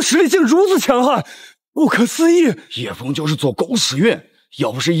叶枫的实力竟如此强悍，不可思议！叶枫就是做狗屎运，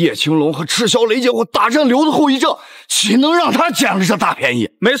要不是叶青龙和赤霄雷劫火大战留的后遗症，岂能让他捡了这大便宜？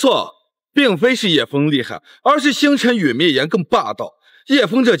没错，并非是叶枫厉害，而是星辰陨灭炎更霸道。叶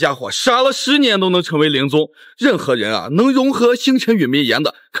枫这家伙杀了10年都能成为灵宗，任何人啊能融合星辰陨灭炎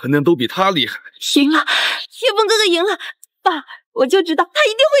的，肯定都比他厉害。赢了，叶枫哥哥赢了，爸，我就知道他一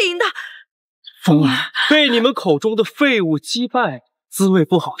定会赢的。枫儿被你们口中的废物击败，滋味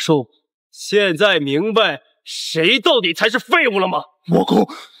不好受。现在明白谁到底才是废物了吗？魔公，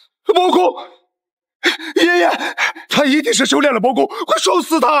爷爷，他一定是修炼了魔功，快收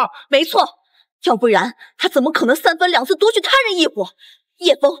死他！没错，要不然他怎么可能3番2次夺取他人异火？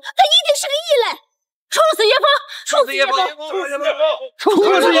叶枫，他一定是个异类！处死叶枫！处死叶枫！处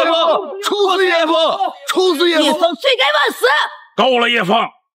死叶枫！处死叶枫！处死叶枫！叶枫罪该万死！够了，叶枫，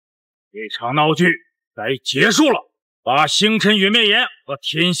这场闹剧该结束了。把星辰陨灭炎和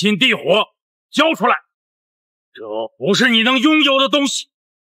天心地火交出来，这不是你能拥有的东西。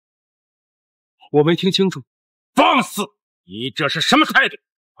我没听清楚。放肆！你这是什么态度？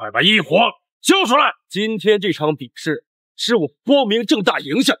快把异火交出来！今天这场比试是我光明正大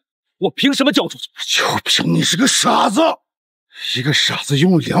赢下，我凭什么交出去？就凭你是个傻子！一个傻子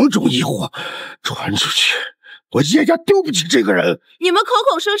用2种异火传出去，我叶家丢不起这个人。你们口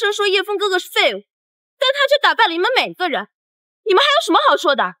口声声说叶枫哥哥是废物，但他却打败了你们每个人，你们还有什么好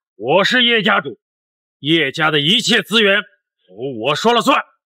说的？我是叶家主，叶家的一切资源由我说了算。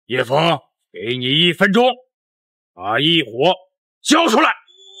叶枫，给你1分钟，把异火交出来。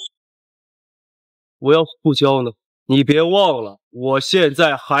我要不交呢？你别忘了，我现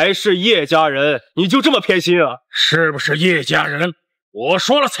在还是叶家人，你就这么偏心啊？是不是叶家人？我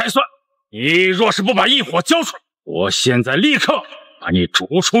说了才算。你若是不把异火交出来，我现在立刻把你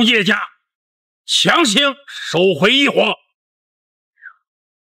逐出叶家，强行收回异火。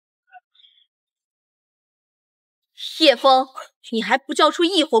叶枫，你还不交出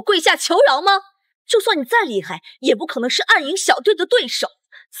异火跪下求饶吗？就算你再厉害，也不可能是暗影小队的对手。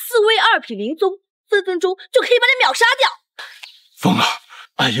4位2品灵宗，分分钟就可以把你秒杀掉。疯了！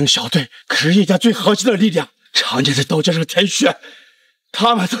暗影小队可是叶家最核心的力量，常年在道家上舔血，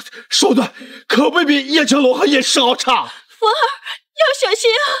他们的手段可不比叶青龙和叶师豪差。福儿要小心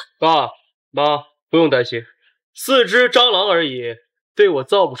啊！爸妈不用担心，4只蟑螂而已，对我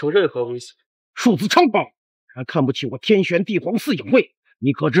造不成任何威胁。数字猖狂，还看不起我天玄地皇4影卫？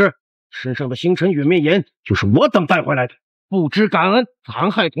你可知身上的星辰陨灭炎就是我等带回来的？不知感恩，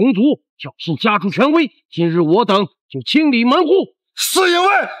残害同族，挑衅家族权威。今日我等就清理门户。4影卫，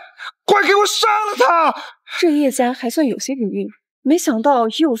快给我杀了他！这叶家还算有些余韵，没想到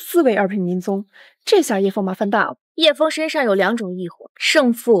也有4位2品灵宗，这下叶枫麻烦大了。叶枫身上有2种异火，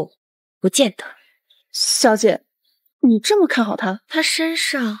胜负不见得。小姐，你这么看好他？他身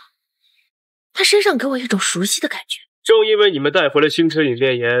上给我一种熟悉的感觉。正因为你们带回了星辰陨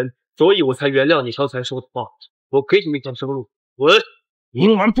灭炎，所以我才原谅你刚才说的话。我给你们一条生路，滚！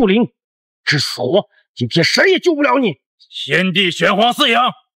冥顽不灵，治死我！今天谁也救不了你！先帝玄黄4影，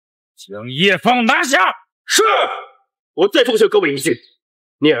将叶枫拿下！是。我再奉劝各位一句，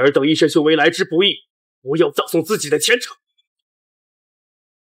念尔等一身修为来之不易，不要葬送自己的前程。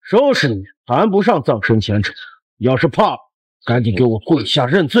收拾你，谈不上葬身前程。要是怕，赶紧给我跪下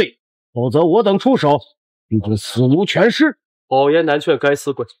认罪，否则我等出手，必定死无全尸。好言难劝，该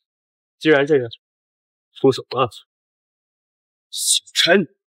死鬼！既然这样，出手吧！星辰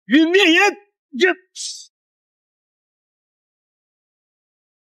陨灭炎，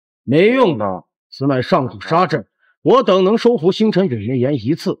没用的，此乃上古杀阵，我等能收服星辰陨灭炎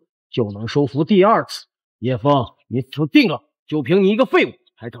1次，就能收服第2次。叶枫，你死定了！就凭你一个废物，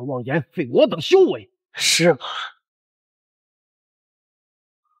还敢妄言废我等修为？是吗？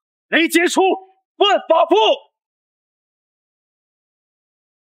雷劫出，万法破！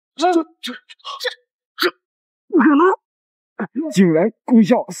这不可能！竟然功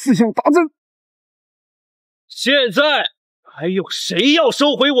效4项大增！现在还有谁要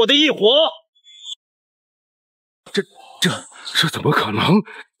收回我的异火？这怎么可能？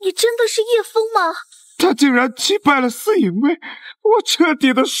你真的是叶枫吗？他竟然击败了4影卫，我彻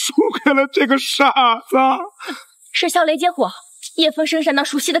底的输给了这个傻子。赤霄雷劫火，叶枫身上那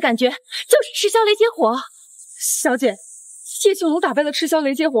熟悉的感觉就是赤霄雷劫火。小姐，叶青龙打败了赤霄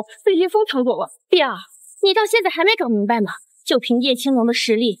雷劫火，被叶枫抢走了。碧儿，你到现在还没搞明白吗？就凭叶青龙的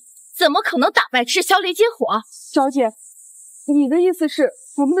实力，怎么可能打败赤霄雷劫火？小姐，你的意思是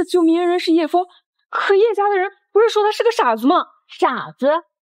我们的救命恩人是叶枫，可叶家的人不是说他是个傻子吗？傻子？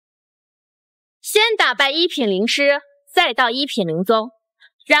先打败1品灵师，再到1品灵宗，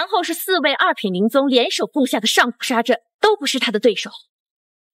然后是4位2品灵宗联手布下的上古杀阵，都不是他的对手。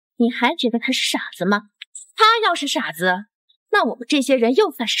你还觉得他是傻子吗？他要是傻子，那我们这些人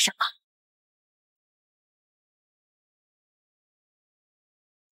又算是什么？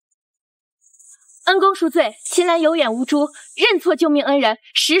恩公恕罪，秦岚有眼无珠，认错救命恩人，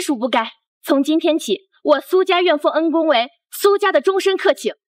实属不该。从今天起，我苏家愿封恩公为苏家的终身客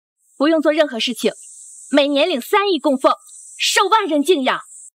卿，不用做任何事情，每年领3亿供奉，受万人敬仰。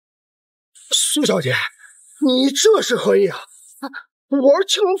苏小姐，你这是何意啊？我儿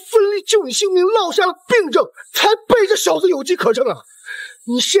青龙奋力救你性命，落下了病症，才被这小子有机可乘啊！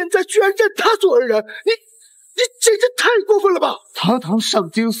你现在居然认他做恩人，你简直太过分了吧！堂堂上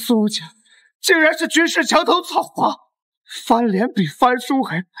京苏家，竟然是军事墙头草啊！翻脸比翻书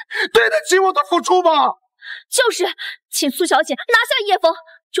还难，对得起我的付出吗？就是，请苏小姐拿下叶枫，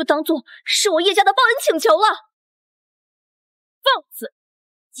就当做是我叶家的报恩请求了。放肆！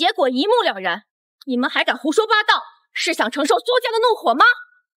结果一目了然，你们还敢胡说八道，是想承受苏家的怒火吗？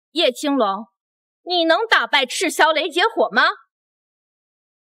叶青龙，你能打败赤霄雷劫火吗？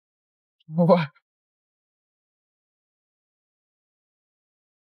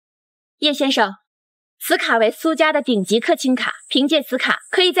叶先生，此卡为苏家的顶级客卿卡，凭借此卡，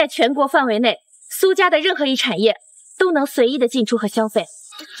可以在全国范围内苏家的任何一产业都能随意的进出和消费。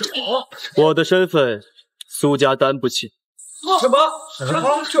我的身份，苏家担不起。什么？叶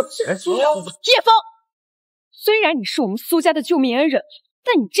枫，虽然你是我们苏家的救命恩人，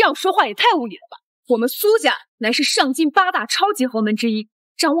但你这样说话也太无礼了吧！我们苏家乃是上京8大超级豪门之一，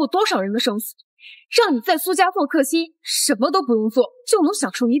掌握多少人的生死，让你在苏家做客卿，什么都不用做就能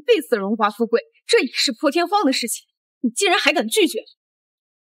享受一辈子的荣华富贵，这也是破天荒的事情，你竟然还敢拒绝！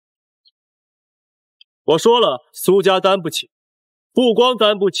我说了，苏家担不起，不光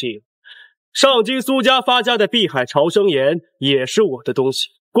担不起，上京苏家发家的碧海潮生岩也是我的东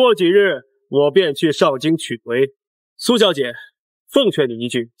西。过几日我便去上京取回。苏小姐，奉劝你一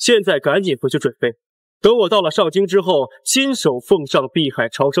句，现在赶紧回去准备，等我到了上京之后，亲手奉上碧海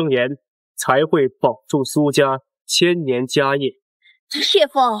潮生岩，才会保住苏家1000年家业。叶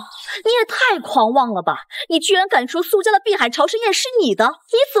枫，你也太狂妄了吧！你居然敢说苏家的碧海潮生宴是你的？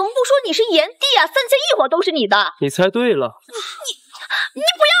你怎么不说你是炎帝啊？三千异火都是你的。你猜对了。你不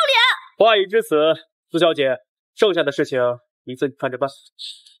要脸！话已至此，苏小姐，剩下的事情一次你看着办。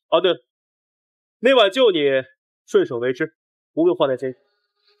哦，对了，那晚救你，顺手为之，不用放在心里。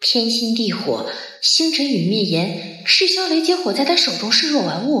天心地火，星辰陨灭炎，赤霄雷劫火在他手中视若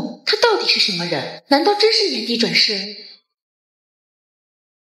玩物。他到底是什么人？难道真是炎帝转世？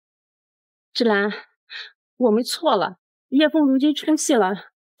芷兰，我们错了。叶枫如今出气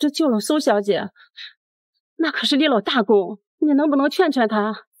了，这救了苏小姐，那可是立了大功。你能不能劝劝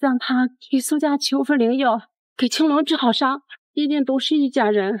他，让他给苏家求份灵药，给青龙治好伤？毕竟都是一家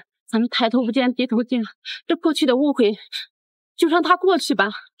人，咱们抬头不见低头见，这过去的误会就让它过去吧。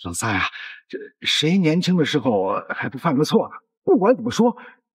老三呀，这谁年轻的时候还不犯个错呢？不管怎么说，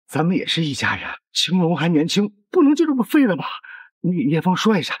咱们也是一家人。青龙还年轻，不能就这么废了吧？你给叶枫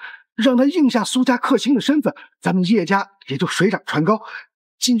说一下，让他应下苏家克星的身份，咱们叶家也就水涨船高，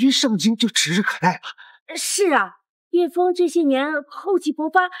进军上京就指日可待了。是啊，叶枫这些年厚积薄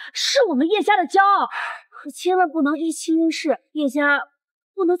发，是我们叶家的骄傲，可千万不能意气用事，叶家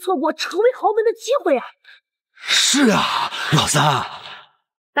不能错过成为豪门的机会啊！是啊，老三。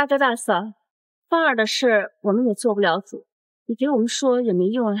大哥大嫂，芳儿的事我们也做不了主，你给我们说也没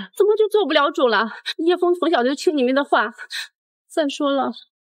用啊，怎么就做不了主了？叶枫从小就听你们的话，再说了，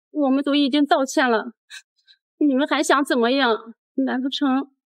我们都已经道歉了，你们还想怎么样？难不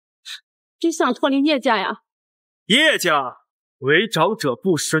成只想脱离叶家呀？叶家为长者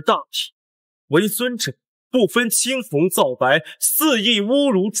不识大体，为尊者不分青红皂白，肆意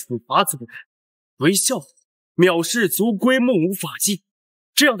侮辱处罚族人，为孝子藐视族规，目无法纪。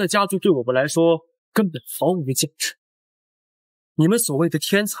这样的家族对我们来说根本毫无价值。你们所谓的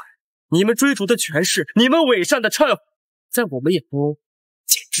天才，你们追逐的权势，你们伪善的忏悔，在我们眼中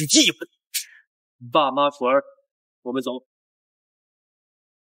简直一文不值。爸妈徒儿，我们走。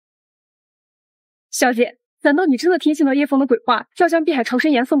小姐，难道你真的听信了叶枫的鬼话，要将碧海潮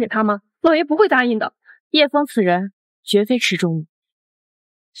生岩送给他吗？老爷不会答应的。叶枫此人绝非池中物。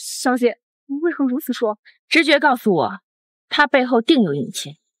小姐，你为何如此说？直觉告诉我，他背后定有隐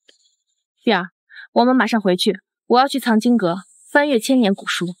情。碧儿，我们马上回去，我要去藏经阁翻阅千年古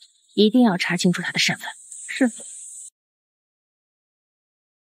书，一定要查清楚他的身份。是。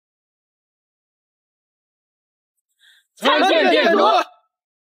参见店主。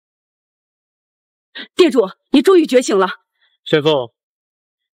店主，你终于觉醒了。旋风，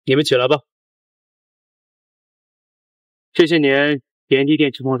你们起来吧。这些年，炎帝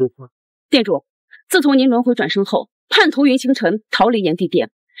殿情况如何？店主，自从您轮回转生后，叛徒云星辰逃离炎帝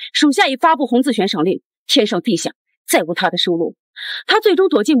殿，属下已发布红字悬赏令，天上地下再无他的收录。他最终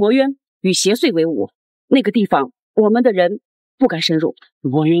躲进魔渊，与邪祟为伍。那个地方，我们的人不敢深入。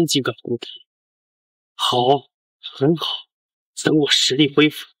魔渊竟敢攻击，好，很好。等我实力恢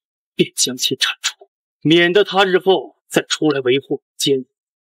复，便将其铲除，免得他日后再出来为祸奸人。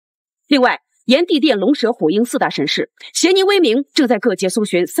另外，炎帝殿龙蛇虎鹰四大神士邪念威名，正在各界搜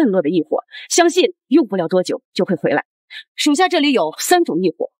寻散落的异火，相信用不了多久就会回来。属下这里有3种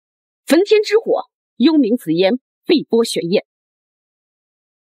异火：焚天之火、幽冥紫烟、碧波玄焰。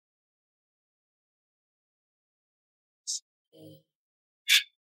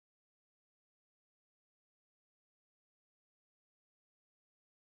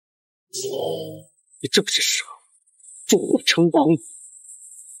你这么是蛇，助我称王。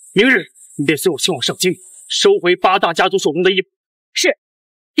明日你便随我前往上京，收回8大家族手中的异火。是，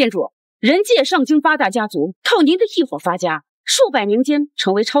店主。人界上京8大家族靠您的异火发家，数百年间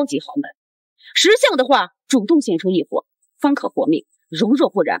成为超级豪门。识相的话，主动献出异火，方可活命；如若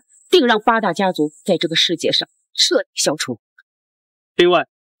不然，定让8大家族在这个世界上彻底消除。另外，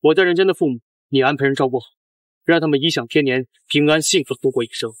我在人间的父母，你安排人照顾好，让他们颐享天年，平安幸福度过一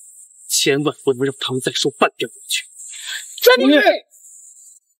生，千万不能让他们再受半点委屈。遵命。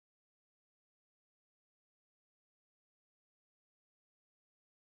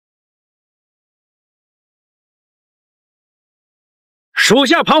属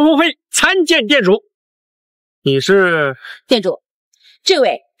下庞鸿飞参见店主。你是？店主，这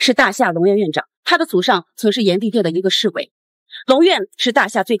位是大夏龙院院长，他的祖上曾是炎帝殿的一个侍卫。龙院是大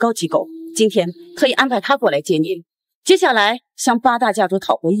夏最高机构，今天特意安排他过来接您。接下来向8大家族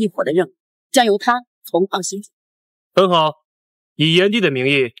讨回异火的任务，将由他从旁协助。很好，以炎帝的名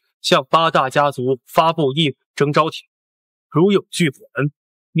义向8大家族发布异火征召帖，如有拒还，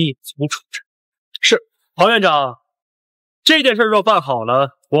灭族处置。是，庞院长。这件事若办好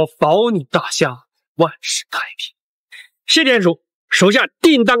了，我保你大夏万事太平。谢店主，属下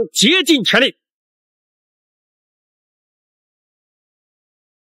定当竭尽全力。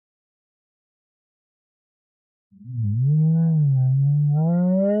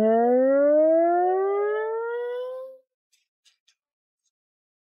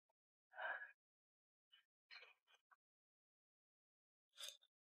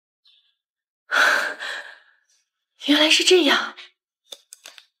原来是这样。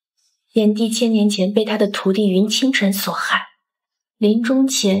炎帝千年前被他的徒弟云清晨所害，临终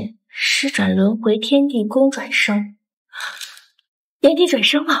前施转轮回天地宫转生。炎帝转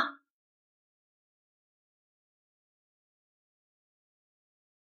生了。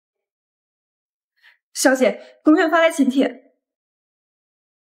小姐，龙院发来请帖。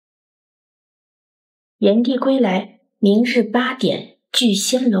炎帝归来，明日8点，聚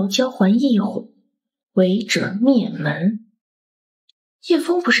仙楼交还异火，违者灭门。叶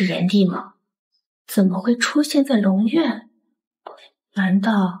枫不是炎帝吗？怎么会出现在龙院？难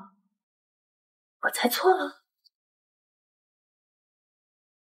道我猜错了？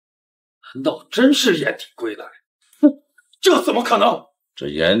难道真是炎帝归来？哼，这怎么可能？这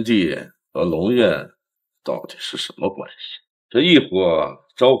炎帝和龙院到底是什么关系？这异火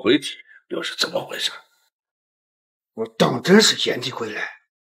召回体又是怎么回事？我当真是炎帝归来，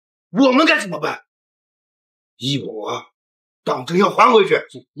我们该怎么办？异火当真要还回去？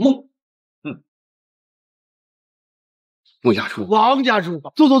做梦！穆家主，王家主，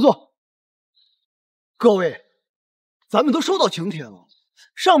坐。各位，咱们都收到请帖了，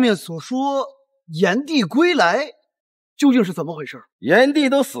上面所说炎帝归来，究竟是怎么回事？炎帝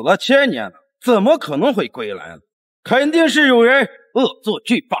都死了1000年了，怎么可能会归来呢？肯定是有人恶作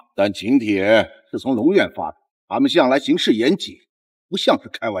剧罢。但请帖是从龙院发的，他们向来行事严谨，不像是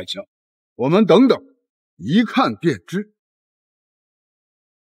开玩笑。我们等等，一看便知。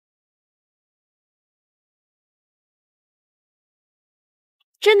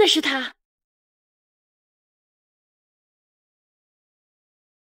真的是他。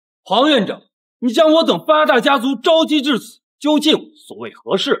黄院长，你将我等8大家族召集至此，究竟所谓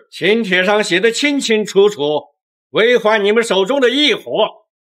何事？请帖上写的清清楚楚，归还你们手中的异火。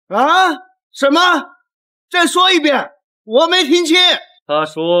啊？什么？再说一遍，我没听清。他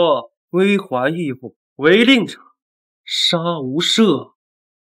说归还异火，违令者杀无赦。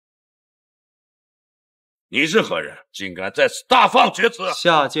你是何人？竟敢在此大放厥词！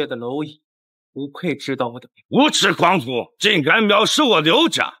下界的蝼蚁，不配知道我的名。无耻狂徒，竟敢藐视我刘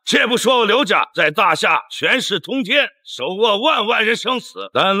家！且不说我刘家在大夏权势通天，手握万万人生死，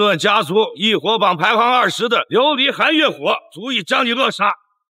单论家族异火榜排行20的琉璃寒月火，足以将你扼杀。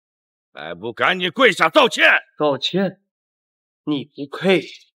还不赶紧跪下道歉！道歉？你不配。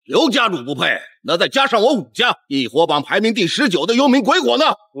刘家主不配，那再加上我武家异火榜排名第19的幽冥鬼火呢？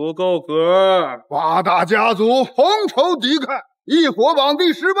不够格。8大家族同仇敌忾，异火榜第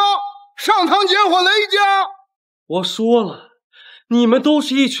18，上堂结伙雷家。我说了，你们都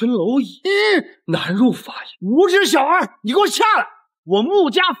是一群蝼蚁，难入法眼。无知小儿，你给我下来！我穆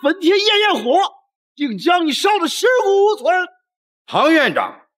家焚天焰火，定将你烧得尸骨无存。唐院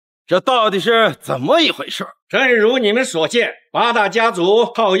长，这到底是怎么一回事？正如你们所见，8大家族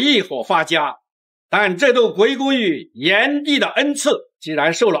靠异火发家，但这都归功于炎帝的恩赐。既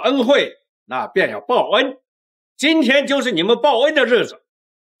然受了恩惠，那便要报恩。今天就是你们报恩的日子，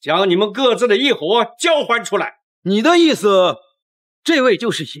将你们各自的异火交还出来。你的意思，这位就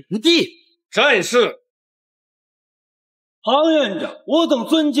是炎帝？正是。唐院长，我等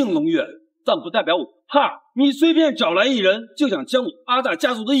尊敬龙院，但不代表我怕你随便找来一人，就想将我8大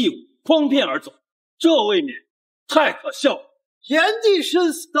家族的异火诓骗而走，这未免太可笑了。炎帝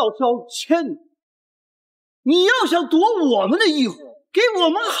生死道交1000年，你要想夺我们的异火，给我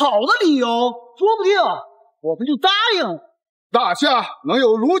们好的理由，说不定我们就答应了。大夏能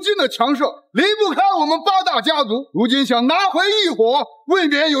有如今的强盛，离不开我们8大家族。如今想拿回异火，未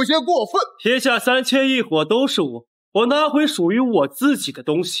免有些过分。天下3000异火都是我拿回属于我自己的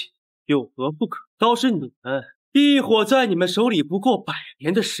东西，有何不可？倒是你们，异火在你们手里不过100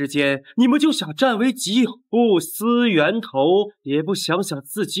年的时间，你们就想占为己有，不思源头，也不想想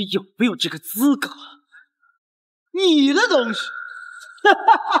自己有没有这个资格。你的东西，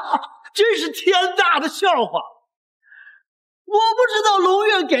真是天大的笑话！我不知道龙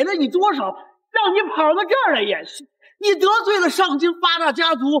院给了你多少，让你跑到这儿来演戏。你得罪了上京8大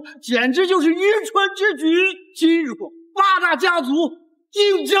家族，简直就是愚蠢之举。今日8大家族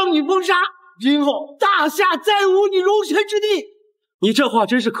定将你封杀，今后大夏再无你容身之地。你这话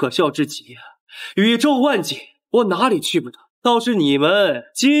真是可笑至极啊！宇宙万界，我哪里去不得？倒是你们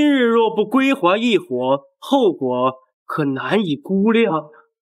今日若不归还异火，后果可难以估量。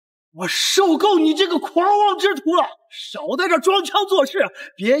我受够你这个狂妄之徒了！少在这装腔作势，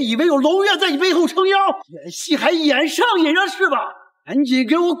别以为有龙院在你背后撑腰，演戏还演上瘾了是吧？赶紧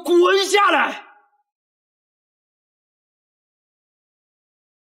给我滚下来！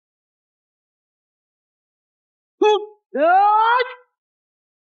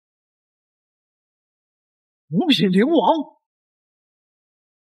五品灵王，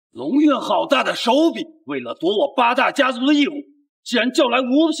龙院好大的手笔，为了夺我八大家族的义务，竟然叫来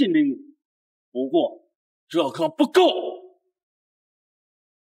五品灵武。不过这可不够。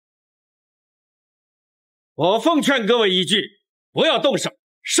我奉劝各位一句，不要动手，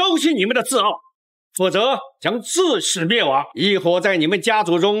收起你们的自傲，否则将自食灭亡。异火在你们家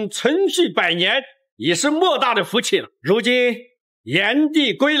族中存续100年，已是莫大的福气了。如今炎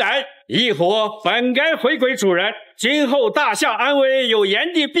帝归来，异火本该回归主人，今后大夏安危有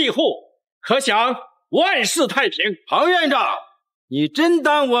炎帝庇护，可想万事太平。庞院长，你真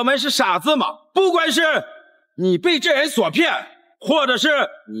当我们是傻子吗？不管是你被这人所骗，或者是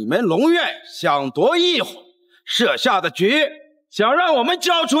你们龙院想夺异火设下的局，想让我们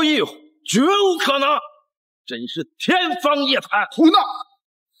交出异火，绝无可能，真是天方夜谭！胡闹！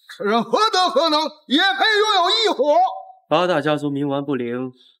此人何德何能，也配拥有异火？八大家族冥顽不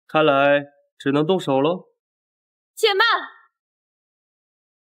灵，看来只能动手喽。且慢！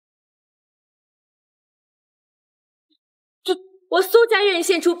我苏家愿意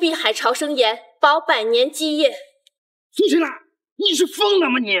献出碧海潮生岩，保100年基业。苏青兰，你是疯了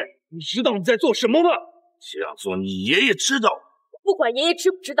吗你？你知道你在做什么吗？这样做你爷爷知道。不管爷爷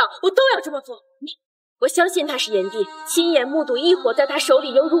知不知道，我都要这么做。我相信他是炎帝，亲眼目睹异火在他手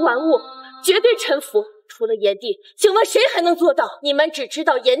里犹如玩物，绝对臣服。除了炎帝，请问谁还能做到？你们只知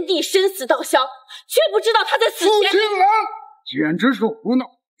道炎帝生死道消，却不知道他在死前……苏青兰，简直是胡闹！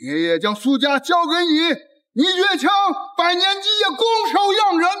爷爷将苏家交给你，你越墙100年基业拱手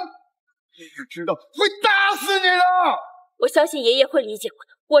让人，爷爷知道会打死你的。我相信爷爷会理解我的，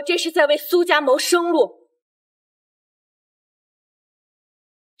我这是在为苏家谋生路。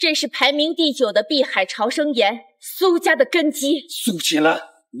这是排名第9的碧海潮生岩，苏家的根基。苏青兰，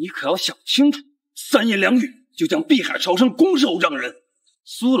你可要想清楚，3言2语就将碧海潮生拱手让人，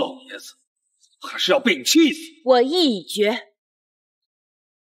苏老爷子还是要被你气死。我意已决。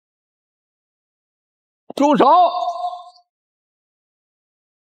住手！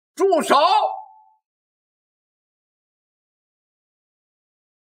住手！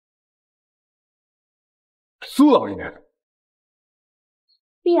苏老爷，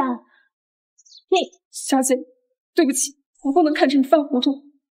碧儿，小姐，对不起，我不能看着你犯糊涂。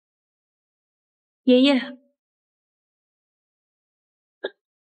爷爷，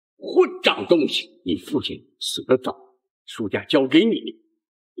混账东西！你父亲死得早，苏家交给你，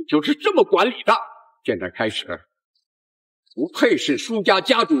你就是这么管理的。现在开始，不配是苏家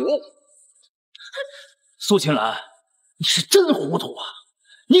家主。苏青兰，你是真糊涂啊！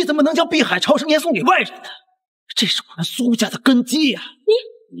你怎么能将碧海潮生岩送给外人呢？这是我们苏家的根基呀！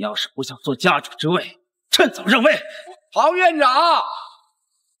你要是不想做家主之位，趁早让位。庞院长，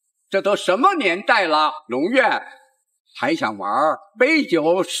这都什么年代了，龙院还想玩杯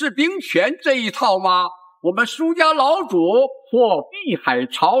酒释兵权这一套吗？我们苏家老主获碧海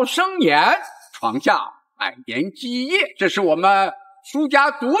潮生岩，闯下100年基业，这是我们苏家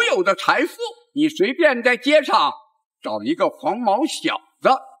独有的财富。你随便在街上找一个黄毛小子，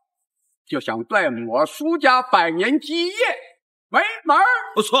就想断我苏家100年基业，没门儿！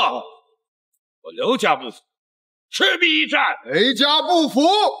不错，我刘家不服，赤壁一战，谁家不服？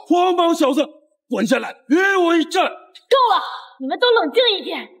黄毛小子，滚下来，与我一战！够了，你们都冷静一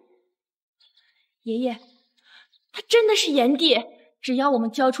点。爷爷，他真的是炎帝，只要我们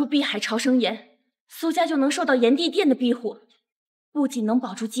交出碧海潮生岩，苏家就能受到炎帝殿的庇护，不仅能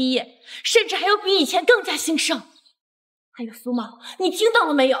保住基业，甚至还有比以前更加兴盛。还有苏茂，你听到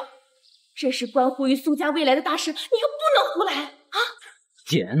了没有？这是关乎于苏家未来的大事，你可不能胡来啊！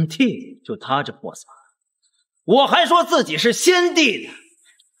炎帝就他这货色，我还说自己是先帝呢。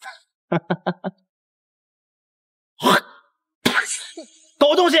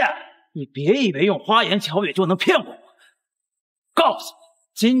狗东西，你别以为用花言巧语就能骗过我。告诉你，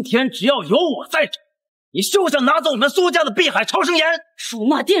今天只要有我在这，你休想拿走我们苏家的碧海潮生岩！辱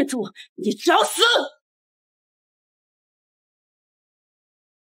骂店主，你找死！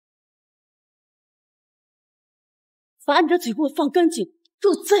把你的嘴给我放干净！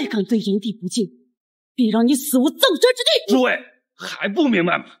若再敢对炎帝不敬，必让你死无葬身之地！诸位还不明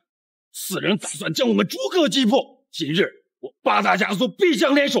白吗？此人打算将我们逐个击破。今日我八大家族必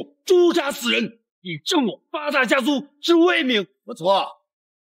将联手诛杀此人，以正我八大家族之威名。不错，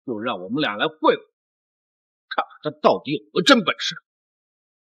就让我们俩来会会，看看他到底有何真本事。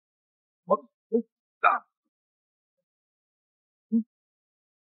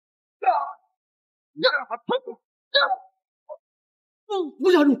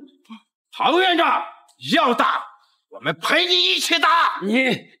吴家主，庞院长要打，我们陪你一起打。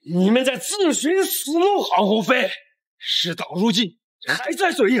你们在自寻死路，皇后妃。事到如今还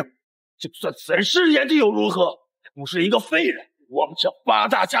在嘴硬，就算此人是炎帝又如何？不是一个废人，我们这8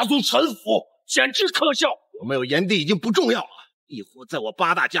大家族臣服，简直可笑。有没有炎帝已经不重要了，异火在我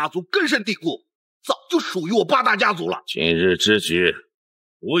8大家族根深蒂固，早就属于我8大家族了。今日之举，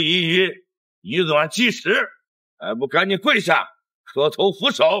无异于以卵击石，还不赶紧跪下，磕头俯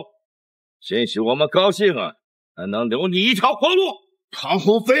首？兴许我们高兴啊，还能留你一条活路。庞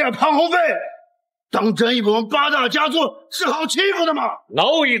鸿飞啊，庞鸿飞！当真以为我们8大家族是好欺负的吗？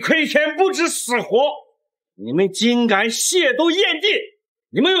蝼蚁窥天，不知死活！你们竟敢亵渎炎帝！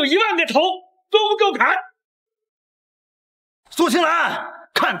你们有1万个头都不够砍！苏青兰，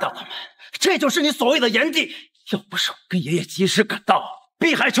看到了吗？这就是你所谓的炎帝。要不是我跟爷爷及时赶到，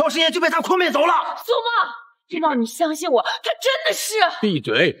碧海潮生炎就被他昆灭走了。苏梦，只要你相信我，他真的是……闭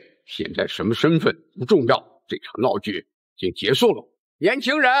嘴！现在什么身份不重要，这场闹剧已经结束了。年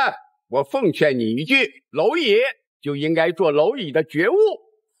轻人，我奉劝你一句，蝼蚁就应该做蝼蚁的觉悟，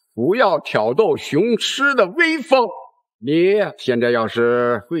不要挑逗雄狮的威风。你现在要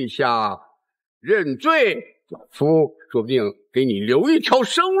是跪下认罪，老夫说不定给你留一条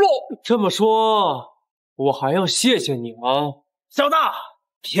生路。这么说，我还要谢谢你吗？小子，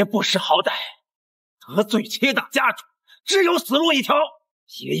别不识好歹，得罪7大家族，只有死路一条。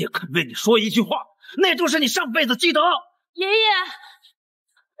爷爷肯为你说一句话，那就是你上辈子积德。爷爷，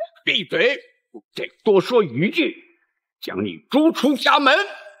闭嘴！不再多说一句，将你逐出家门。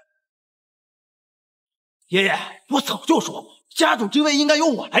爷爷，我早就说过，家主之位应该由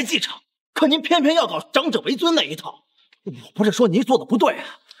我来继承，可您偏偏要搞长者为尊那一套。我不是说您做的不对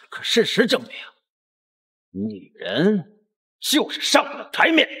啊，可事实证明，女人就是上不了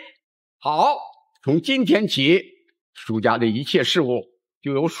台面。好，从今天起，苏家的一切事务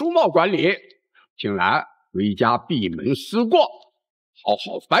就由苏茂管理。青兰，回家闭门思过，好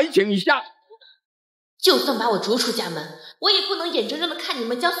好反省一下。就算把我逐出家门，我也不能眼睁睁的看你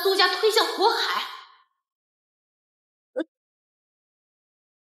们将苏家推向火海。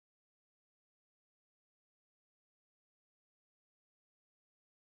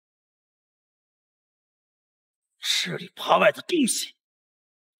吃里扒外的东西！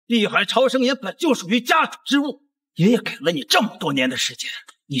碧海潮生岩本就属于家主之物，爷爷给了你这么多年的时间，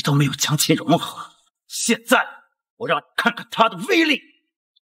你都没有将其融合。现在我让你看看它的威力！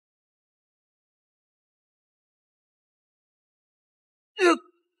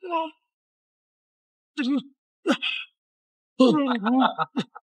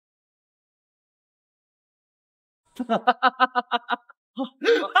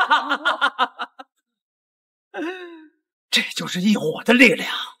这就是异火的力量，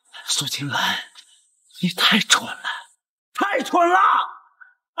苏青兰，你太蠢了，太蠢了！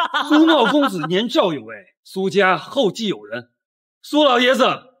苏茂公子年少有为，苏家后继有人，苏老爷子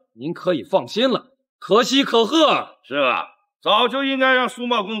您可以放心了，可喜可贺。是啊，早就应该让苏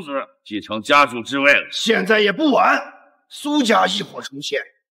茂公子继承家主之位了。现在也不晚，苏家异火重现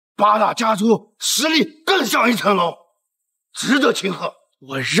，8大家族实力更上一层楼，值得庆贺。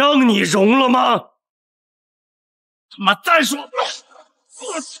我让你融了吗？他妈再说！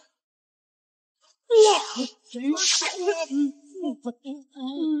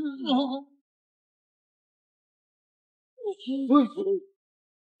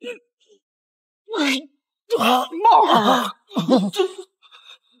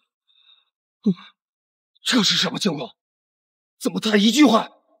这是什么情况？怎么他一句话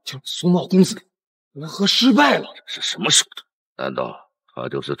就让苏茂公子如何失败了？这是什么手段？难道他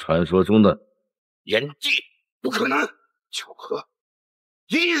就是传说中的炎帝？不可能，巧合，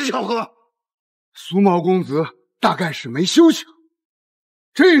一定是巧合。苏茂公子大概是没休息好，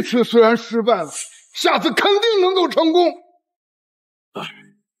这次虽然失败了，下次肯定能够成功。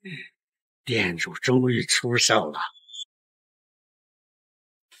店主终于出手了。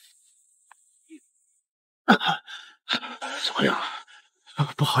怎么样？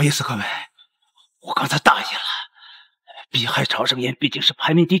不好意思，各位，我刚才大意了。碧海潮生岩毕竟是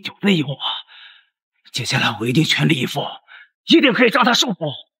排名第9的异火，接下来我一定全力以赴，一定可以让他收服。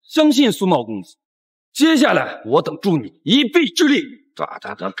相信苏茂公子，接下来我等助你一臂之力。大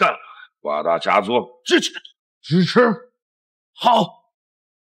胆的干了！8大家族支持，支持。好。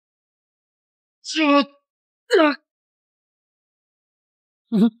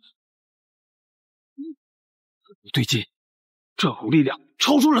不对劲，这股力量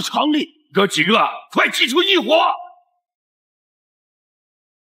超出了常理。哥几个，快祭出异火！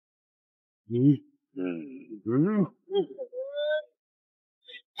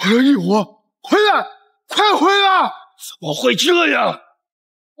我的异火，回来，快回来！怎么会这样？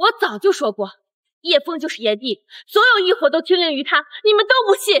我早就说过，叶枫就是炎帝，所有异火都听令于他，你们都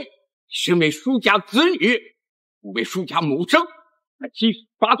不信。身为苏家子女，不为苏家谋生，还欺负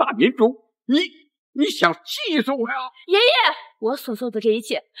8大民族，你想气死我呀！爷爷，我所做的这一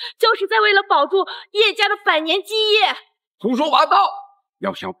切，就是在为了保住叶家的百年基业。胡说八道！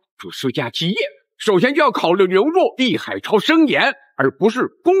要想保住世家基业，首先就要考虑流入地海潮生炎，而不是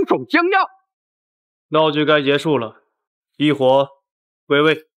攻守将要。闹剧该结束了，异火归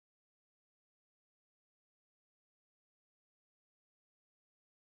位。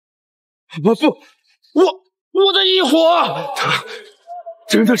我的异火，他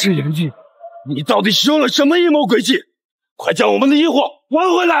真的是炎帝，你到底使用了什么阴谋诡计？快将我们的异火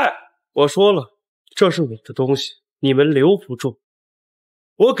还回来！我说了，这是我的东西，你们留不住。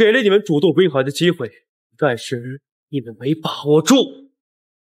我给了你们主动归还的机会，但是你们没把握住。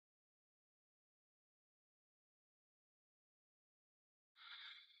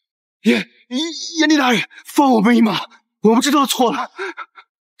炎帝大人，放我们一马，我们知道错了。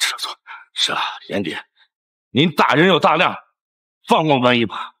知道错是啊，炎帝，您大人有大量，放过我们一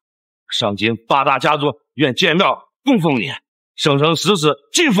马。上今八大家族愿建庙供奉你，生生死死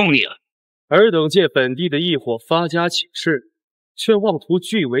敬奉你了。尔等借本地的异火发家起事，却妄图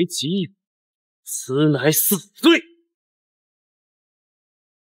据为己有，此乃死罪。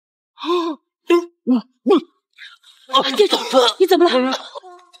店主，你怎么了？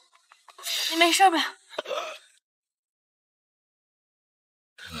你没事吧？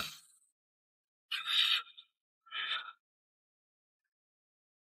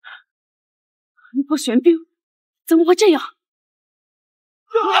寒破玄冰怎么会这样？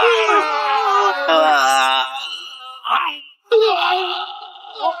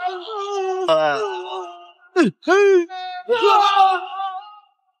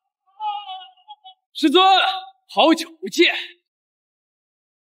师尊，好久不见。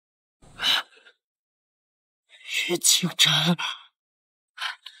于清晨，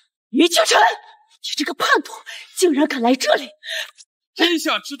于清晨，你这个叛徒，竟然敢来这里！真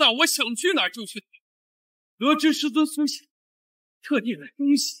想知道我想去哪儿就去哪儿。得知师尊苏醒，特地来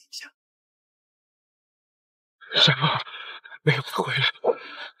恭喜一下。然而没有他回来，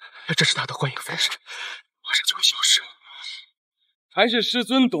这是他的幻影分身，马上就会消失。还是师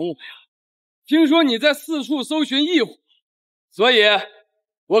尊懂我呀！听说你在四处搜寻异火，所以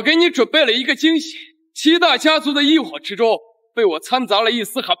我给你准备了一个惊喜。七大家族的异火之中，被我掺杂了一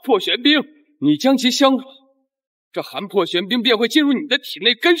丝寒破玄冰，你将其相融，这寒破玄冰便会进入你的体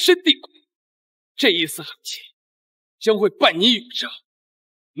内，根深蒂固。这一丝寒气将会伴你永生，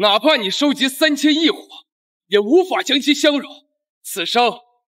哪怕你收集3000异火，也无法将其相融，此生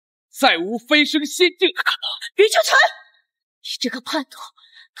再无飞升仙境的可能。于清晨，你这个叛徒，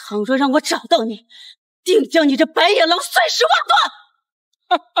倘若让我找到你，定将你这白眼狼碎尸万段！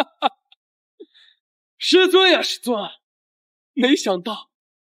哈哈哈！师尊呀，师尊，没想到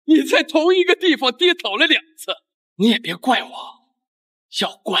你在同一个地方跌倒了2次。你也别怪我，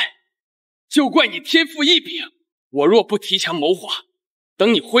要怪就怪你天赋异禀。我若不提前谋划，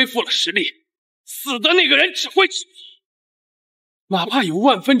等你恢复了实力，死的那个人只会是你。哪怕有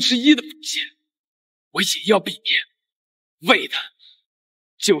1/1000的风险，我也要避免，为的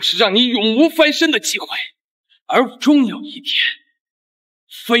就是让你永无翻身的机会，而终有一天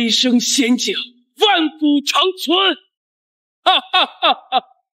飞升仙境，万古长存！哈哈哈哈！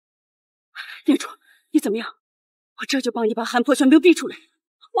店主，你怎么样？我这就帮你把寒破玄冰逼出来。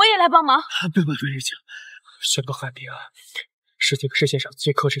我也来帮忙。不对，瑞姐，宣告寒冰是这个世界上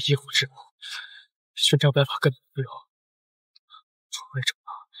最克制异火之物，寻找办法根本不用。除非找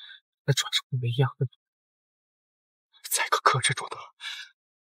到那转世不一样的，才可克制住的。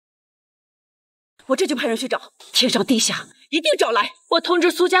我这就派人去找，天上地下一定找来。我通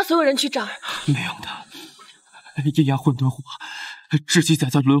知苏家所有人去找。没用的，阴阳混沌火只记载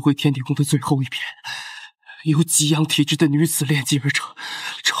在轮回天地宫的最后一篇，由极阳体质的女子炼制而成，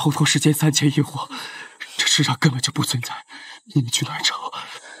超脱世间3000异火，这世上根本就不存在。你们去哪儿找？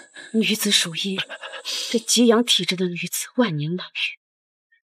女子属阴，这极阳体质的女子万年难遇。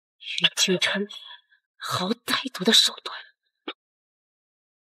于清晨，好歹毒的手段！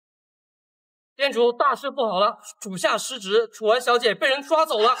店主，大事不好了！主下失职，楚儿小姐被人抓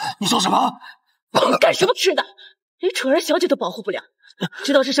走了。你说什么？你干什么吃的？连楚儿小姐都保护不了，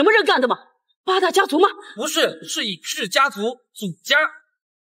知道是什么人干的吗？8大家族吗？不是，是尹氏家族祖家。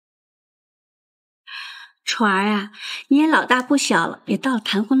楚儿啊，你也老大不小了，也到了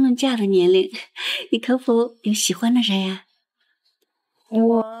谈婚论嫁的年龄，你可否有喜欢的人呀？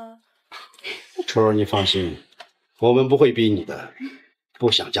楚儿，你放心，我们不会逼你的，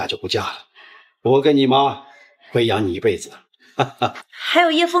不想嫁就不嫁了。我跟你妈会养你一辈子。还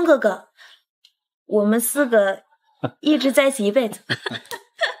有叶枫哥哥，我们4个一直在一起一辈子。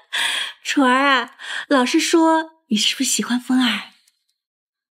楚儿啊，老实说，你是不是喜欢风儿？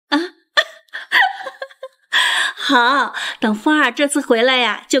啊？好，等风儿这次回来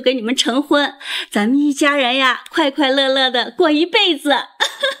呀，就给你们成婚，咱们一家人呀，快快乐乐的过一辈子。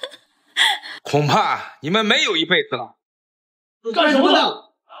恐怕你们没有一辈子了。干什么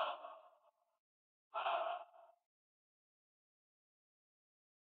呢？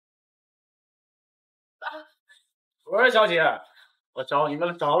主任小姐，我找你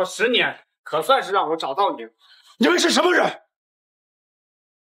们找了10年，可算是让我找到你了。你们是什么人？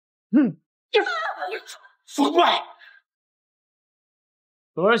腐败！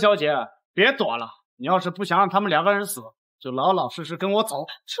主任小姐，别躲了，你要是不想让他们2个人死，就老老实实跟我走。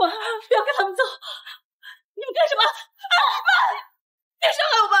楚儿，不要跟他们走！你们干什么？爸，别伤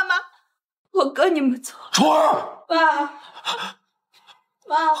害我爸妈！我跟你们走。楚儿，爸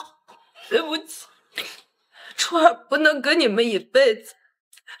妈，对不起，楚儿不能跟你们一辈子。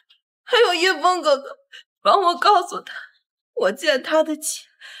还有叶枫哥哥，帮我告诉他，我欠他的钱，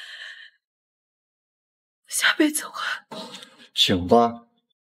下辈子还。请吧。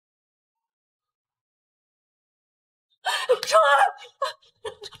楚儿，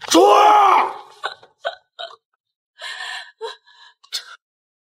楚儿，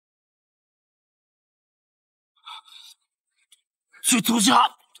去祖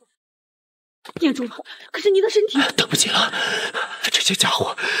家。店主，可是你的身体……等不及了，这些家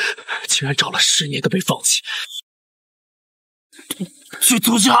伙竟然找了10年都没放弃。去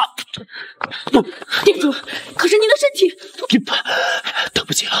祖家。店主，可是你的身体……等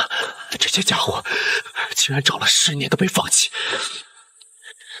不及了，这些家伙竟然找了10年都没放弃。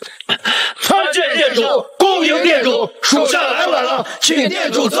参见店主，恭迎店主，属下来晚了，请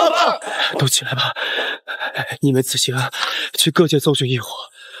店主责罚。都起来吧，你们此行去各界搜寻异火，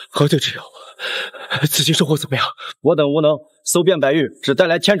何队之友，此行收获怎么样？我等无能，搜遍百域，只带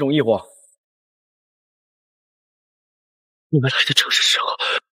来1000种异火。你们来的正是时候。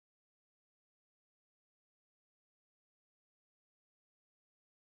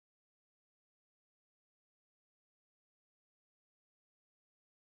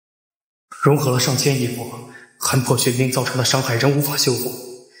融合了上千异火，寒破玄冰造成的伤害仍无法修复，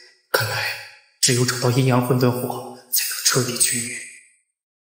看来只有找到阴阳混沌火，才能彻底痊愈。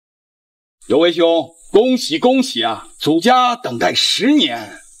有为兄，恭喜恭喜啊！祖家等待10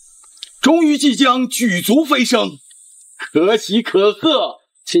年，终于即将举足飞升，可喜可贺。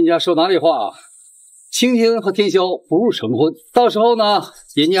亲家说哪里话？青天和天霄不入成婚，到时候呢，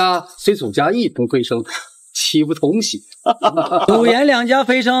严家随祖家一同飞升，岂不同喜？祖严2家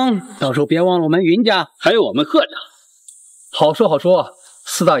飞升，到时候别忘了我们云家，还有我们贺家。好说好说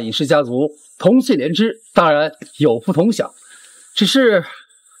，4大尹氏家族同气连枝，当然有福同享。只是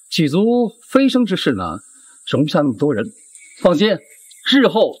举足飞升之事呢，容不下那么多人。放心，日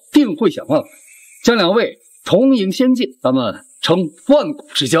后定会想办法将2位同迎仙界，咱们成万古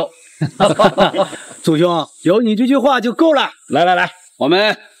之交。祖兄，有你这句话就够了。来来来，我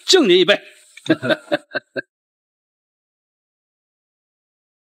们敬您一杯。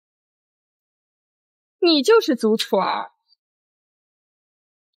你就是祖楚儿，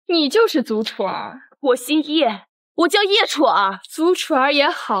你就是祖楚儿。我姓叶，我叫叶楚儿。祖楚儿也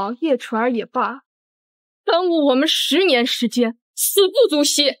好，叶楚儿也罢，耽误我们10年时间，死不足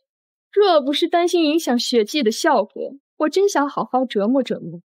惜。若不是担心影响血祭的效果，我真想好好折磨折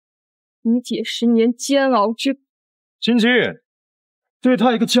磨你姐10年煎熬之苦。金鸡，对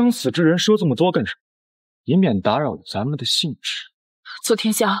他一个将死之人说这么多干什么？以免打扰咱们的兴致。左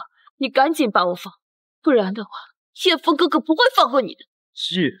天香，你赶紧把我放，不然的话，叶枫哥哥不会放过你的。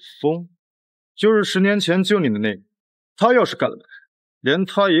叶枫，就是10年前救你的那个，他要是敢来，连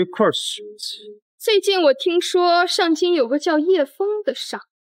他一块血祭。最近我听说上京有个叫叶枫的傻，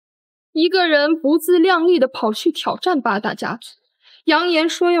一个人不自量力的跑去挑战8大家族，扬言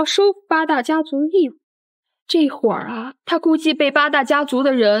说要收复8大家族的义务。这会儿啊，他估计被8大家族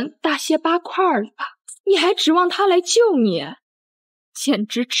的人大卸8块了吧？你还指望他来救你？简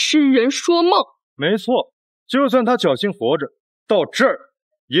直痴人说梦！没错，就算他侥幸活着，到这儿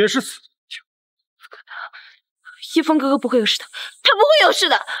也是死。叶枫哥哥不会有事的，他不会有事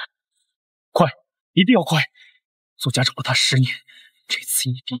的。快，一定要快！祖家找了他10年，这次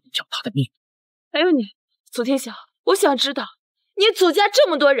一定要他的命。还有你，左天晓，我想知道，你祖家这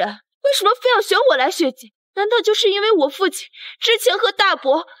么多人，为什么非要选我来血祭？难道就是因为我父亲之前和大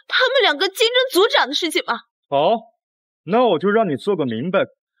伯他们2个竞争族长的事情吗？好，那我就让你做个明白。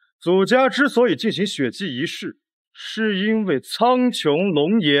祖家之所以进行血祭仪式，是因为苍穹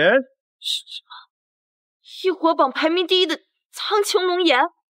龙炎。异火榜排名第1的苍穹龙炎，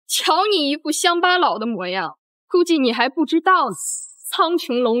瞧你一副乡巴佬的模样，估计你还不知道呢。苍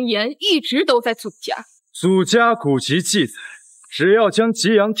穹龙炎一直都在祖家。祖家古籍记载，只要将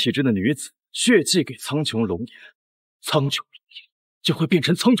极阳体质的女子血祭给苍穹龙炎，苍穹就会变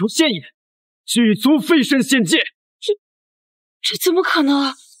成苍穹仙眼，举足飞升仙界。这怎么可能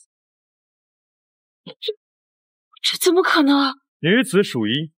啊？这怎么可能啊？女子属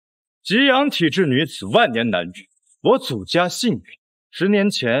阴，极阳体质女子万年难遇。我祖家幸运，10年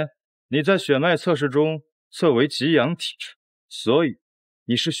前你在血脉测试中测为极阳体质，所以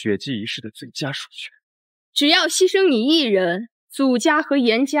你是血祭仪式的最佳首选。只要牺牲你一人，祖家和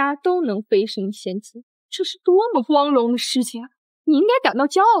严家都能飞升仙界，这是多么光荣的事情啊！你应该感到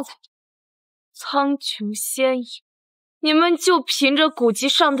骄傲才对。苍穹仙眼，你们就凭着古籍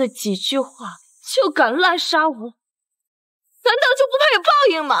上的几句话就敢滥杀我，难道就不怕有报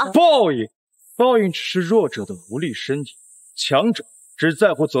应吗？报应只是弱者的无力呻吟，强者只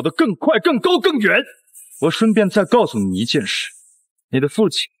在乎走得更快、更高、更远。我顺便再告诉你一件事，你的父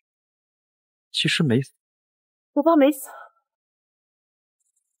亲其实没死。我爸没死。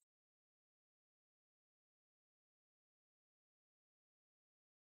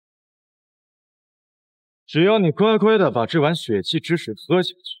只要你乖乖的把这碗血祭之水喝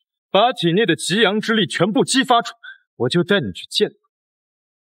下去，把体内的极阳之力全部激发出来，我就带你去见他。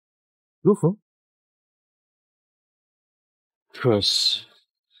如何？可惜，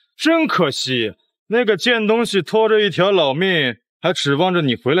真可惜，那个贱东西拖着一条老命，还指望着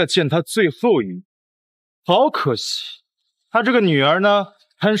你回来见他最后一面。好可惜，他这个女儿呢，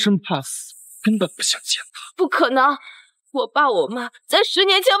贪生怕死，根本不想见他。不可能，我爸我妈在10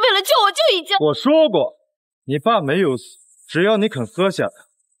年前为了救我就已经……我说过，你爸没有死，只要你肯喝下他，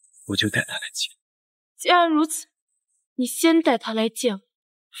我就带他来见。既然如此，你先带他来见我，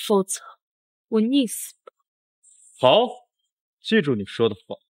否则我宁死不。好，记住你说的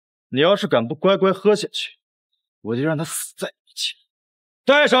话，你要是敢不乖乖喝下去，我就让他死在你前。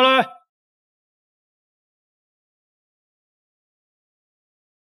带上来。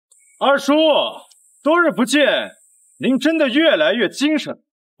二叔，多日不见，您真的越来越精神。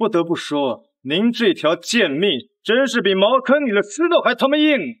不得不说，您这条贱命真是比茅坑里的石头还他妈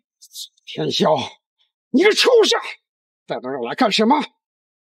硬。天霄，你个畜生，带到这来干什么？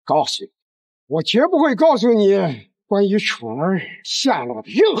告诉你，我绝不会告诉你关于楚儿下落的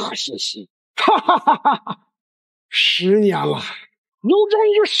任何信息。哈哈哈哈哈！10年了，刘忠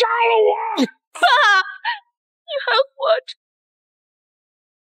义就杀了我。爸，你还活着。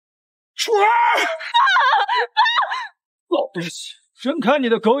楚儿！爸！老东西，睁开你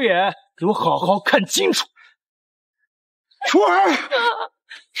的狗眼，给我好好看清楚！楚儿，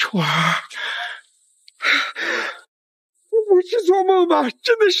楚儿，我不是做梦吧？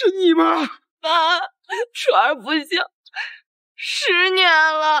真的是你吗？爸，楚儿不行，10年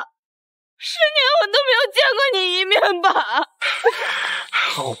了，10年我都没有见过你一面吧？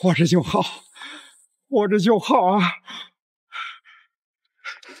好，活着就好，活着就好啊！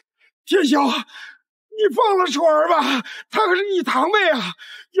天晓，你放了楚儿吧，她可是你堂妹啊，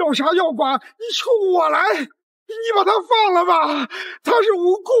要杀要剐，你冲我来，你把她放了吧，她是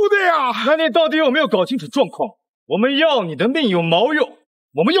无辜的呀。那你到底有没有搞清楚状况？我们要你的命有毛用？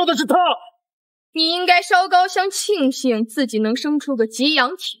我们要的是她。你应该烧高香庆幸自己能生出个极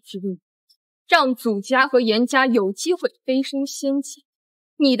阳体质的，让祖家和严家有机会飞升仙界，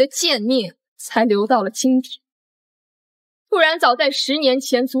你的贱命才留到了今天。不然早在10年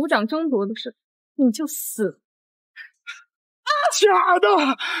前族长争夺的时候，你就死了。假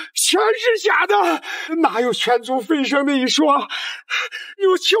的，全是假的，哪有全族飞升的一说？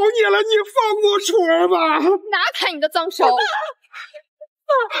我求你了，你放过楚儿吧！拿开你的脏手！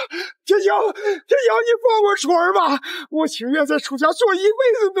天瑶，你放过楚儿吧！我情愿在楚家做一辈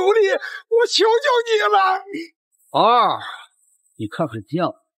子奴隶，我求求你了！儿，你看看这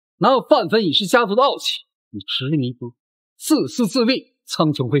样，哪有半分尹氏家族的傲气？你执迷不悟，自私自利，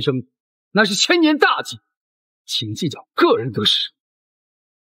苍穹飞升，那是千年大计，请计较个人得失。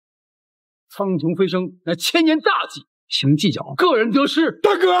苍穹飞升，那千年大计，请计较个人得失。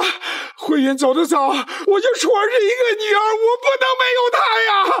大哥，慧远走得早，我就楚儿这一个女儿，我不能没有她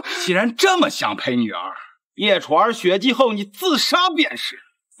呀！既然这么想陪女儿，叶楚儿血祭后你自杀便是。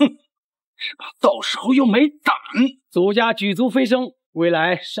哼，只怕到时候又没胆。祖家举足飞升，未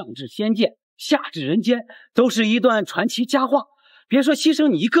来上至仙界，下至人间，都是一段传奇佳话。别说牺牲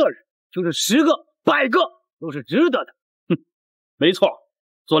你一个人，就是10个、100个都是值得的。哼，没错，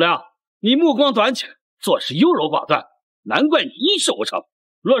佐良，你目光短浅，做事优柔寡断，难怪你一事无成。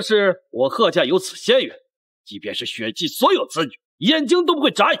若是我贺家有此仙缘，即便是血祭所有子女，眼睛都不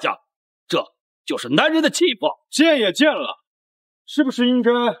会眨一眨。这就是男人的气魄。见也见了，是不是应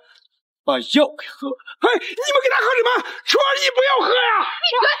该把药给喝了？哎，你们给他喝什么？楚儿，你不要喝呀！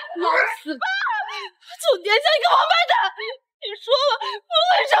你老死吧！楚殿下一个王八蛋！你说了不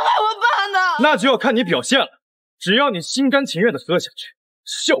会伤害我爸的。那就要看你表现了。只要你心甘情愿的喝下去，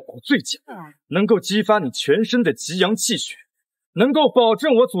效果最佳，能够激发你全身的极阳气血，能够保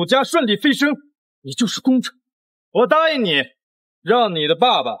证我祖家顺利飞升，你就是功臣。我答应你，让你的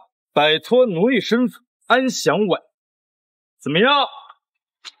爸爸摆脱奴役身份，安享晚年，怎么样？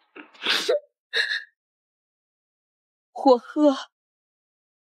我喝。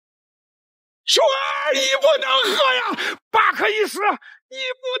初儿，你不能喝呀！爸可一死，你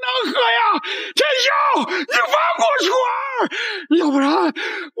不能喝呀！天晓，你放过初儿，要不然我就是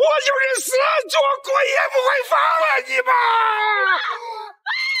死做鬼也不会放了你吧！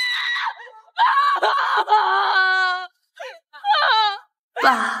爸，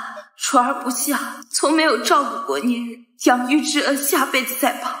初儿不孝，从没有照顾过你，养育之恩下辈子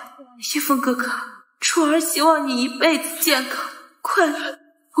再报。叶枫哥哥，初儿希望你一辈子健康快乐。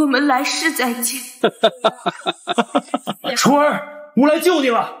我们来世再见。初儿，我来救你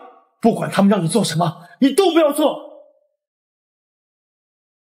了！不管他们让你做什么，你都不要做。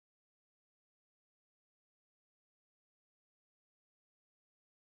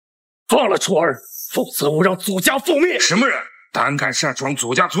放了初儿，否则我让祖家覆灭！什么人胆敢擅闯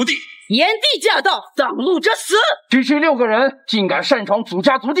祖家族地？炎帝驾到，当路者死！区区6个人，竟敢擅闯祖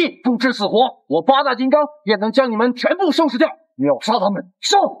家族地，不知死活！我8大金刚也能将你们全部收拾掉！秒杀他们！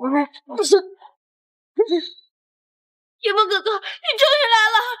上！不是，叶枫哥哥，你终于来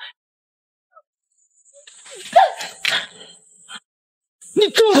了！你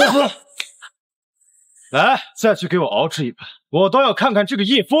住手！来，再去给我熬制一盘，我倒要看看这个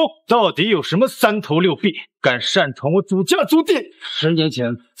叶枫到底有什么3头6臂，敢擅闯我祖家族地。10年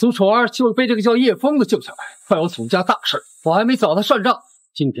前，祖丑儿就被这个叫叶枫的救下来，坏我祖家大事，我还没找他算账，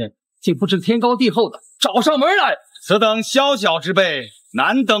今天竟不知天高地厚的找上门来。此等小小之辈，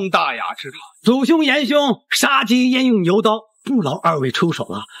难登大雅之堂。祖兄严兄，杀鸡焉用牛刀，不劳2位出手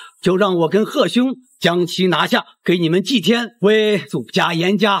了，就让我跟贺兄将其拿下，给你们祭天，为祖家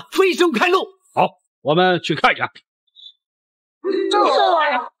严家飞升开路。好，我们去看一看。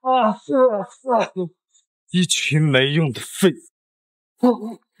一群没用的废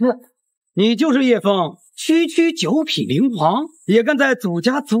物！你就是叶枫，区区9品灵皇，也敢在祖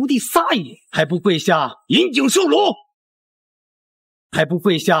家族地撒野，还不跪下引颈受辱？还不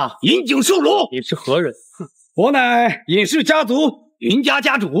跪下引颈受辱？你是何人？我乃尹氏家族云家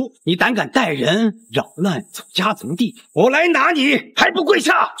家主，你胆敢带人扰乱祖家族地，我来拿你还不跪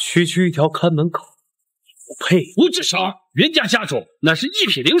下？区区一条看门狗，不配！无智少儿，袁家家主那是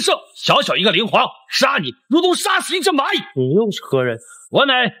1品灵圣，小小一个灵皇，杀你如同杀死一只蚂蚁。你又是何人？我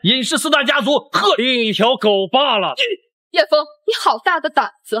乃尹氏4大家族贺另一条狗罢了。叶枫，你好大的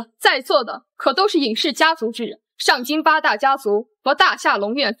胆子！在座的可都是尹氏家族之人，上京8大家族和大夏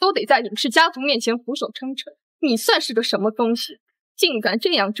龙院都得在尹氏家族面前俯首称臣。你算是个什么东西？竟敢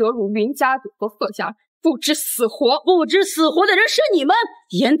这样折辱云家族和贺家，不知死活！不知死活的人是你们！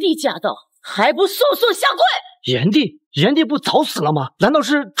炎帝驾到，还不速速下跪！炎帝不早死了吗？难道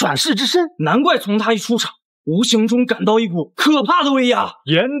是转世之身？难怪从他一出场，无形中感到一股可怕的威压。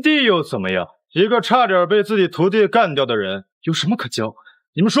炎帝又怎么样？一个差点被自己徒弟干掉的人，有什么可教？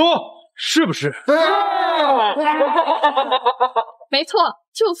你们说是不是？没错，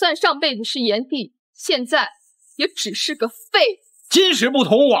就算上辈子是炎帝，现在也只是个废物。今时不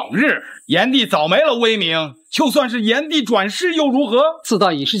同往日，炎帝早没了威名，就算是炎帝转世又如何？4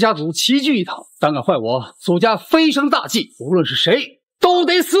大尹氏家族齐聚一堂，胆敢坏我祖家飞升大计，无论是谁都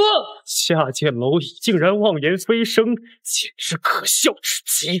得死！下贱蝼蚁竟然妄言飞升，简直可笑至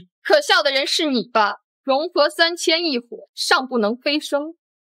极！可笑的人是你吧？融合3000异火，尚不能飞升，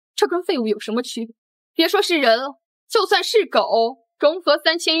这跟废物有什么区别？别说是人了，就算是狗，融合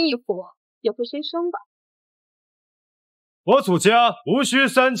3000异火也会飞升吧？我祖家无需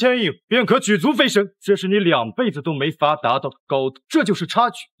3000异火便可举足飞升，这是你2辈子都没法达到的高度，这就是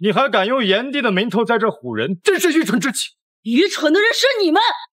差距。你还敢用炎帝的名头在这唬人，真是愚蠢至极！愚蠢的人是你们，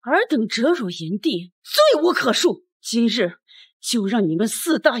尔等折辱炎帝，罪无可恕。今日就让你们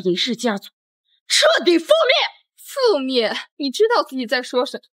4大尹氏家族彻底覆灭！覆灭？你知道自己在说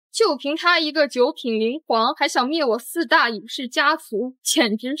什么？就凭他一个9品灵皇，还想灭我4大尹氏家族，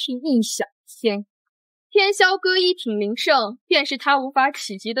简直是异想天开。天霄哥1品灵圣，便是他无法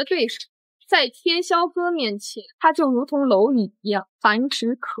企及的对手。在天霄哥面前，他就如同蝼蚁一样，繁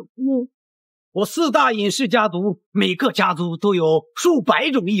殖可恶。我4大尹氏家族，每个家族都有数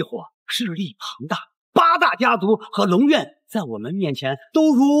百种异火，势力庞大。8大家族和龙院在我们面前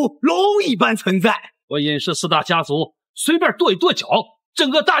都如龙一般存在。我尹氏4大家族随便跺一跺脚，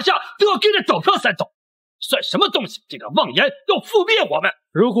整个大夏都要跟着抖他3抖，算什么东西？竟敢妄言要覆灭我们！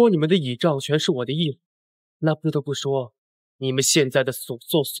如果你们的倚仗全是我的义火，那不得不说，你们现在的所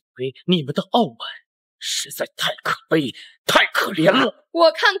作所为，你们的傲慢，实在太可悲，太可怜了。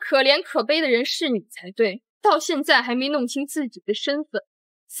我看可怜可悲的人是你才对，到现在还没弄清自己的身份。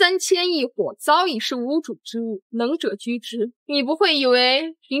3000异火早已是无主之物，能者居之。你不会以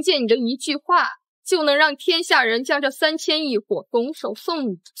为凭借你的一句话就能让天下人将这3000异火拱手送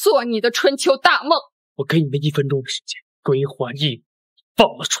你，做你的春秋大梦？我给你们1分钟的时间归还义务，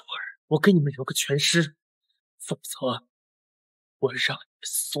放了楚儿，我给你们留个全尸，否则我让你们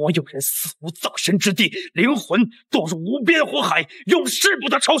所有人死无葬身之地，灵魂堕入无边火海，永世不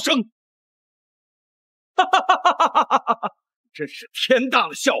得超生。哈哈哈哈哈哈哈！真是天大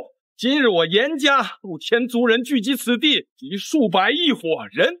的笑话！今日我严家数千族人聚集此地，集数百异火，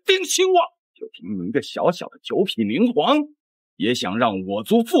人丁兴旺，就凭你一个小小的9品灵皇，也想让我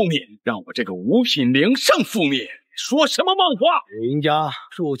族覆灭，让我这个5品灵圣覆灭？说什么梦话！人家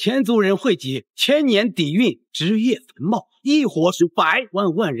数千族人汇集，千年底蕴，枝叶繁茂，异火是百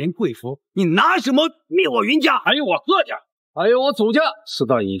万万人贵服，你拿什么灭我云家？还有我贺家，还有我祖家4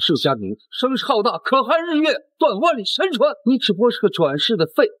代隐世家族，声势浩大，可汗日月，断万里神传。你只不过是个转世的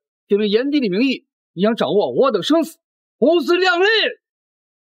废物，借着炎帝的名义，你想掌握我等生死，不自量力！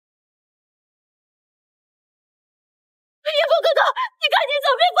叶枫哥哥，你赶紧走，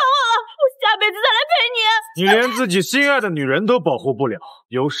别管我了，我下辈子再来陪你。你连自己心爱的女人都保护不了，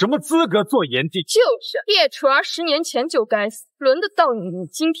有什么资格做炎帝？就是叶楚儿10年前就该死，轮得到你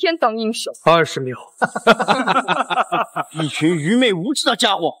今天当英雄？20秒。一群愚昧无知的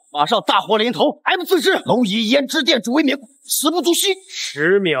家伙，马上大祸临头，还不自知！蝼蚁以胭脂店主为名，死不足惜。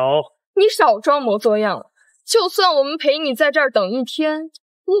10秒。你少装模作样了，就算我们陪你在这儿等1天，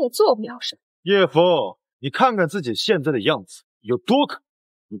你也做不了什么。叶枫，你看看自己现在的样子有多可，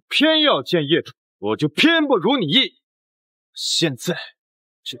你偏要见叶主，我就偏不如你意。现在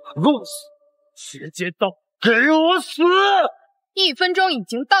就弄死，直接刀，给我死！1分钟已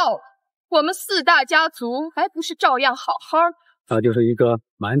经到了，我们4大家族还不是照样好好的？他就是一个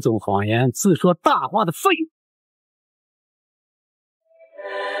满嘴谎言、自说大话的废物。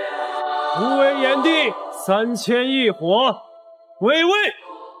无为炎帝3000异火，归位！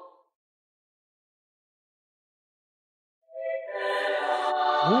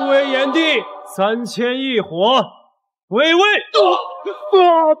无为炎帝3000异火，归位！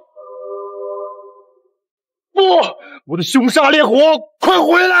不！我的凶杀烈火，快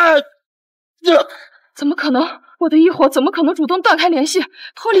回来！怎么可能？我的异火怎么可能主动断开联系，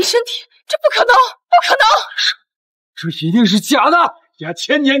脱离身体？这不可能！不可能！这一定是假的！家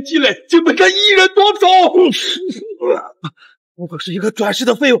千年积累，竟被他一人夺走！我可是一个转世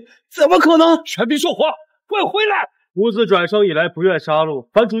的废物，怎么可能？全别说谎，快回来！吾自转生以来不愿杀戮，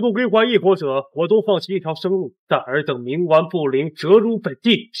凡主动归还异火者，我都放弃一条生路。但尔等冥顽不灵，折辱本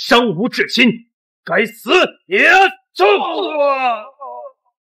地，伤吾至心，该死也正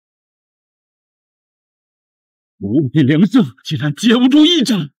！5品灵圣竟然接不住一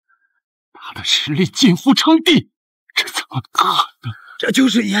掌，他的实力近乎称帝，这怎么可能？这就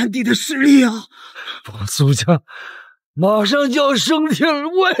是炎帝的实力啊！我苏家马上就要升天了，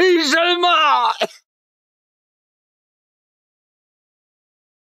为什么？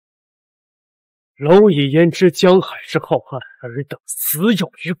蝼蚁焉知江海之浩瀚，尔等死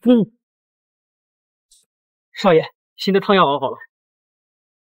有余辜。少爷，新的汤药熬好了。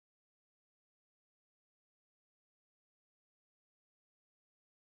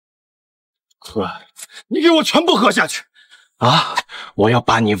喝，你给我全部喝下去！啊！我要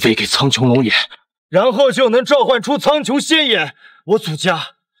把你喂给苍穹龙眼，然后就能召唤出苍穹仙眼。我祖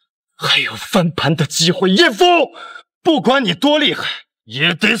家还有翻盘的机会。叶枫，不管你多厉害，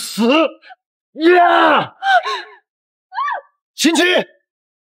也得死！呀！秦琪，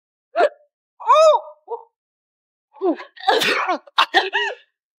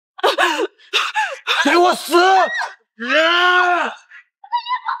给我死！呀！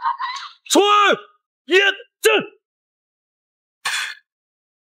传验证。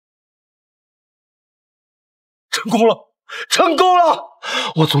成功了，成功了！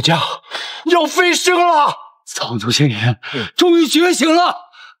我祖家要飞升了！苍穹仙眼终于觉醒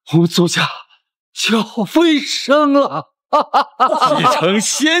了，我祖家要飞升了！继承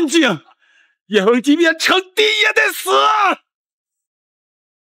仙境，影即便成帝也得死！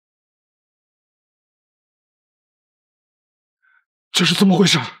这是怎么回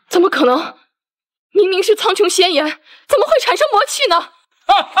事？怎么可能？明明是苍穹仙眼，怎么会产生魔气呢？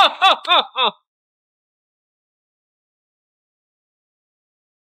哈哈哈哈哈！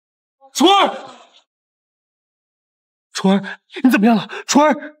楚儿，楚儿，你怎么样了？楚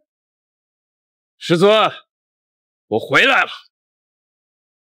儿，师尊，我回来了。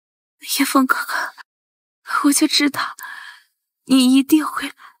叶枫哥哥，我就知道你一定会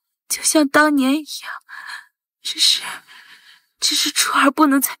来，就像当年一样，只是楚儿不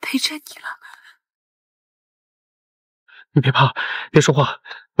能再陪着你了。你别怕，别说话，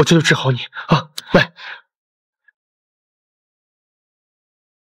我这就治好你啊！来，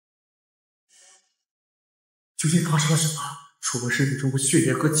究竟发生了什么？楚儿身体中的血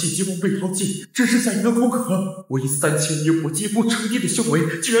液和气机被牢记，只剩下一个空壳。我以3000异火击破成帝的修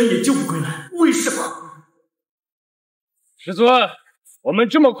为，居然也救不回来，为什么？师尊，我们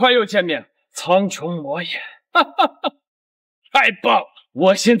这么快又见面了，苍穹魔眼，哈哈哈，太棒了！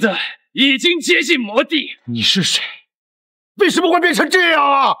我现在已经接近魔帝。你是谁？为什么会变成这样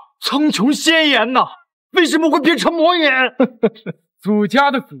啊？苍穹仙眼呐，为什么会变成魔眼？祖家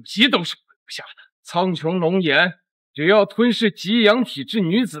的古籍都是留下的。苍穹龙眼只要吞噬极阳体质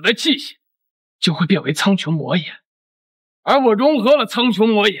女子的气血，就会变为苍穹魔眼。而我融合了苍穹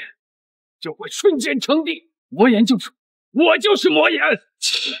魔眼，就会瞬间成帝。魔眼就是我，就是魔眼。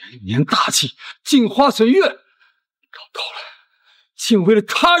千年大计，镜花水月，搞到了，竟为了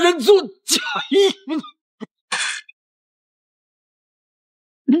他人做嫁衣。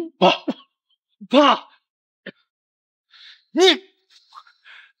爸，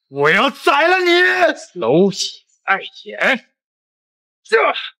我要宰了你！蝼蚁爱眼，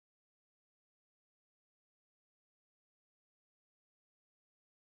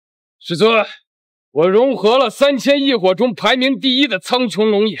师尊，我融合了3000异火中排名第1的苍穹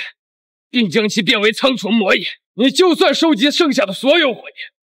龙眼，并将其变为苍穹魔眼。你就算收集剩下的所有火焰，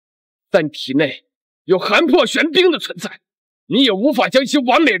但体内有寒破玄冰的存在，你也无法将其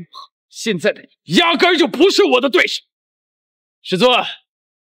完美融合。现在的你压根就不是我的对手。师尊，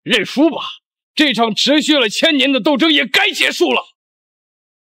认输吧，这场持续了1000年的斗争也该结束了。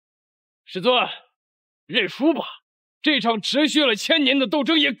师尊，认输吧，这场持续了1000年的斗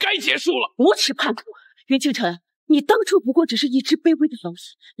争也该结束了。无耻叛徒，袁清晨，你当初不过只是一只卑微的蝼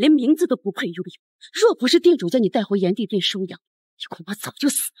蚁，连名字都不配拥有。若不是店主将你带回炎帝殿收养，你恐怕早就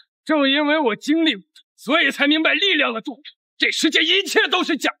死了。正因为我经历过，所以才明白力量的重要。这世界一切都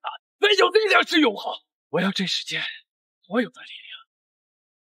是假的，唯有力量是永恒。我要这世间所有的力量，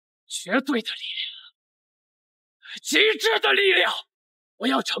绝对的力量，极致的力量。我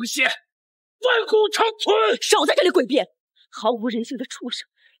要呈现万古长存。少在这里诡辩，毫无人性的畜生，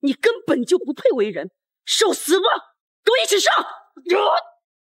你根本就不配为人，受死吧！给我一起上！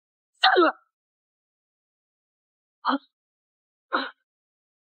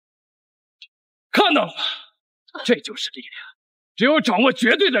看到了吗？这就是力量。只有掌握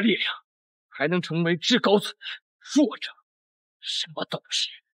绝对的力量，才能成为至高存在。弱者什么都不是。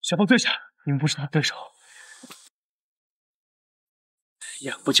小凤退下，你们不是他对手。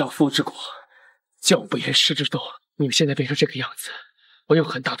养不教，父之过；教不严，师之惰。你们现在变成这个样子，我有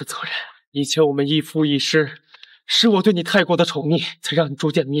很大的责任。以前我们一夫一师，是我对你太过的宠溺，才让你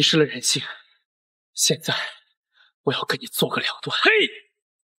逐渐迷失了人性。现在，我要跟你做个了断。嘿，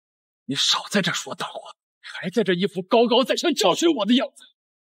你少在这说大话，还在这一副高高在上教训我的样子。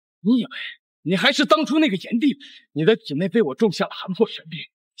你以为你还是当初那个炎帝？你的体内被我种下了寒破玄冰，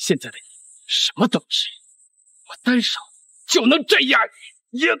现在的你什么都不是。我单手就能镇压你。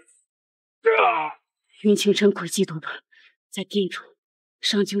云清晨诡计多端，在殿中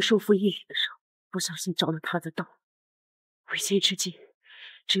上京收服夜雨的时候，不小心着了他的道。为先之计，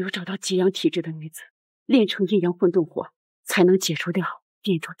只有找到极阳体质的女子，炼成阴阳混沌火，才能解除掉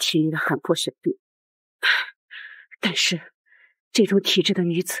殿主体内的寒破玄冰。但是这种体质的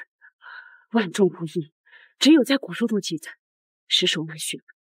女子万中无一，只有在古书中记载，实属难寻。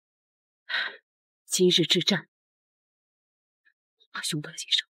今日之战，兄德几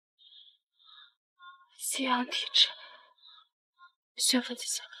声。极阳体质，玄凤姐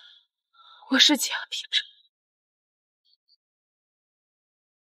姐，我是极阳体质。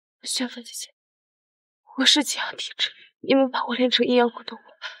玄凤姐姐，我是极阳体质。你们把我炼成阴阳混沌火，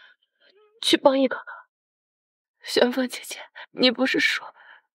去帮叶哥哥。玄凤姐姐，你不是说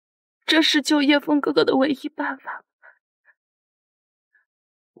这是救叶枫哥哥的唯一办法？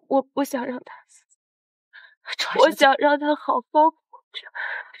我不想让他死，我想让他好好活着。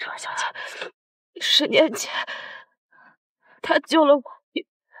川小姐，10年前他救了我，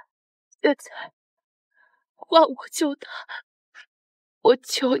现在换我救他，我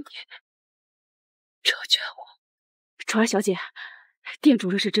求你成全我。川儿小姐，店主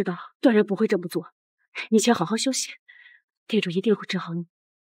若是知道，断然不会这么做。你先好好休息，店主一定会治好你。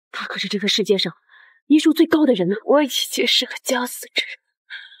他可是这个世界上医术最高的人呢。我已经是个将死之人，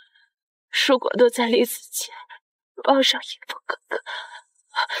如果能在临死前帮上叶枫哥哥，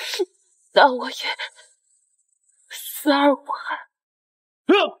那我也死而无憾。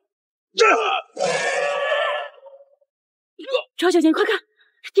乔小姐，你快看，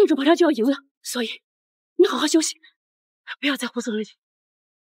店主马上就要赢了，所以你好好休息，不要再胡思乱想。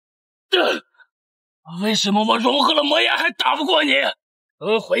为什么我融合了魔眼还打不过你？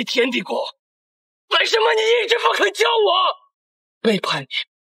轮回天地国，为什么你一直不肯救我？背叛你，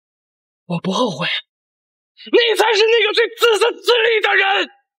我不后悔。你才是那个最自私自利的人。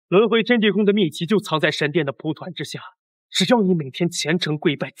轮回天地宫的秘籍就藏在神殿的蒲团之下，只要你每天虔诚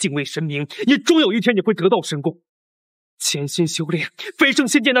跪拜，敬畏神明，你终有一天你会得到神功。潜心修炼，飞升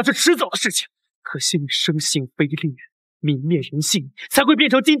仙界那是迟早的事情。可惜你生性卑劣，泯灭人性，才会变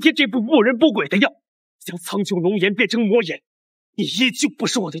成今天这副不人不鬼的样。将苍穹龙颜变成魔眼，你依旧不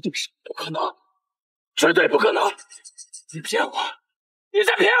是我的对手。不可能，绝对不可能！你骗我，你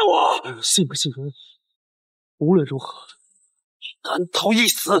在骗我！信不信由你。无论如何，难逃一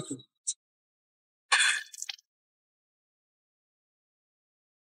死。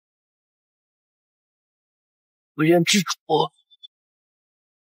魔渊之主，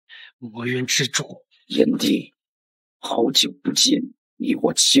魔渊之主，炎帝，好久不见，你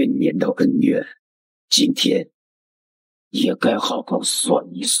我千年的恩怨，今天也该好好算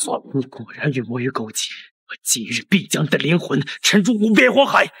一算。你果然与魔域勾结，我今日必将你的灵魂沉入无边火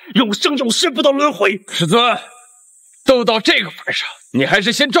海，永生永世不得轮回。师尊，都到这个份上，你还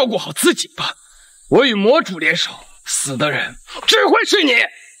是先照顾好自己吧。我与魔主联手，死的人只会是你。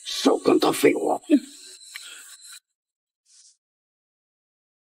少跟他废话。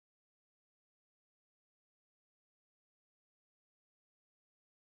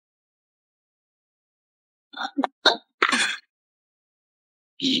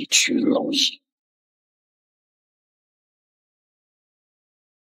一群蝼蚁！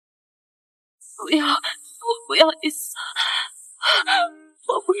不要，我不要你死，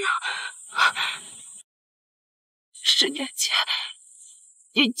我不要。10年前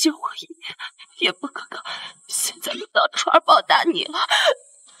你救我一面，也不可靠，现在轮到川儿报答你了。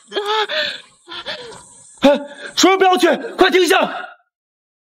川儿不要去，快停下！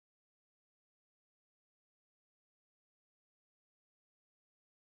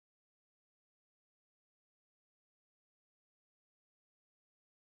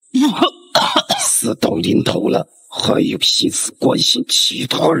死到临头了，还有心思关心其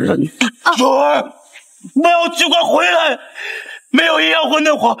他人？主儿，不要去，快回来！没有阴阳混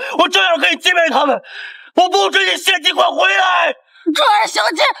沌火，我照样可以击败他们。我不准你献祭，快回来！主儿小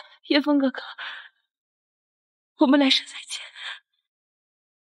姐，叶枫哥哥，我们来生再见。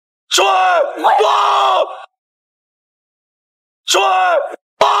主儿，不！主儿，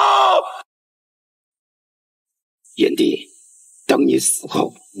不！炎帝。等你死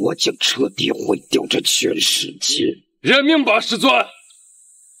后，我将彻底毁掉这全世界！认命吧，师尊！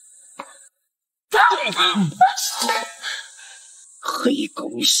黑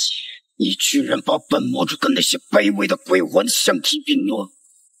狗血，你居然把本魔主跟那些卑微的鬼魂相提并论！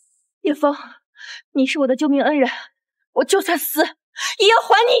叶枫，你是我的救命恩人，我就算死，也要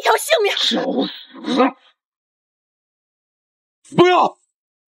还你一条性命！找死！不要！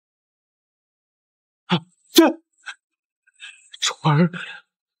楚儿，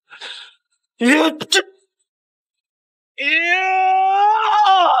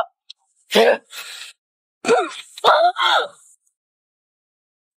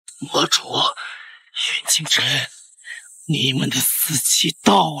魔主，云清晨，你们的死期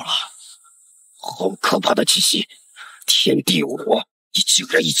到了！好可怕的气息！天地有我，你竟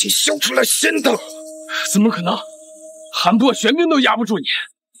然已经消出了仙道！怎么可能？寒破玄冰都压不住你！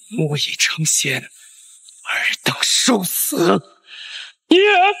木已成仙，尔等受死！你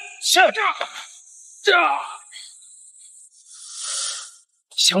想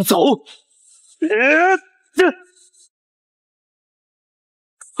走？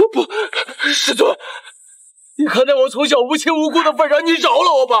不，师尊，你看在我从小无亲无故的份上，你饶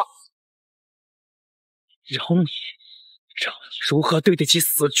了我吧！饶你？让你如何对得起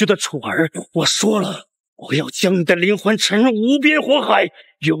死去的楚儿？我说了，我要将你的灵魂沉入无边火海，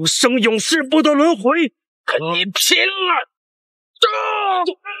永生永世不得轮回，跟你拼了！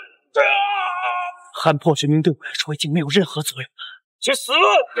寒破玄冥对我来说已经没有任何作用了，去死！不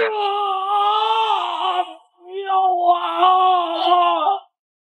要啊！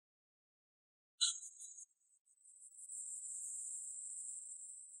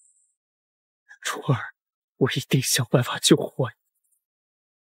楚儿，我一定想办法救活你。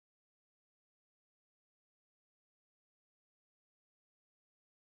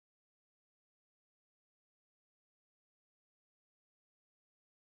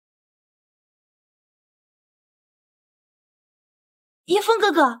叶枫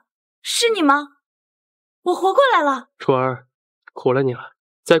哥哥，是你吗？我活过来了。楚儿，苦了你了，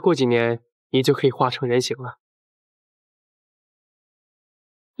再过几年，你就可以化成人形了。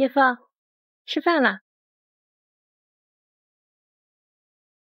叶枫，吃饭了。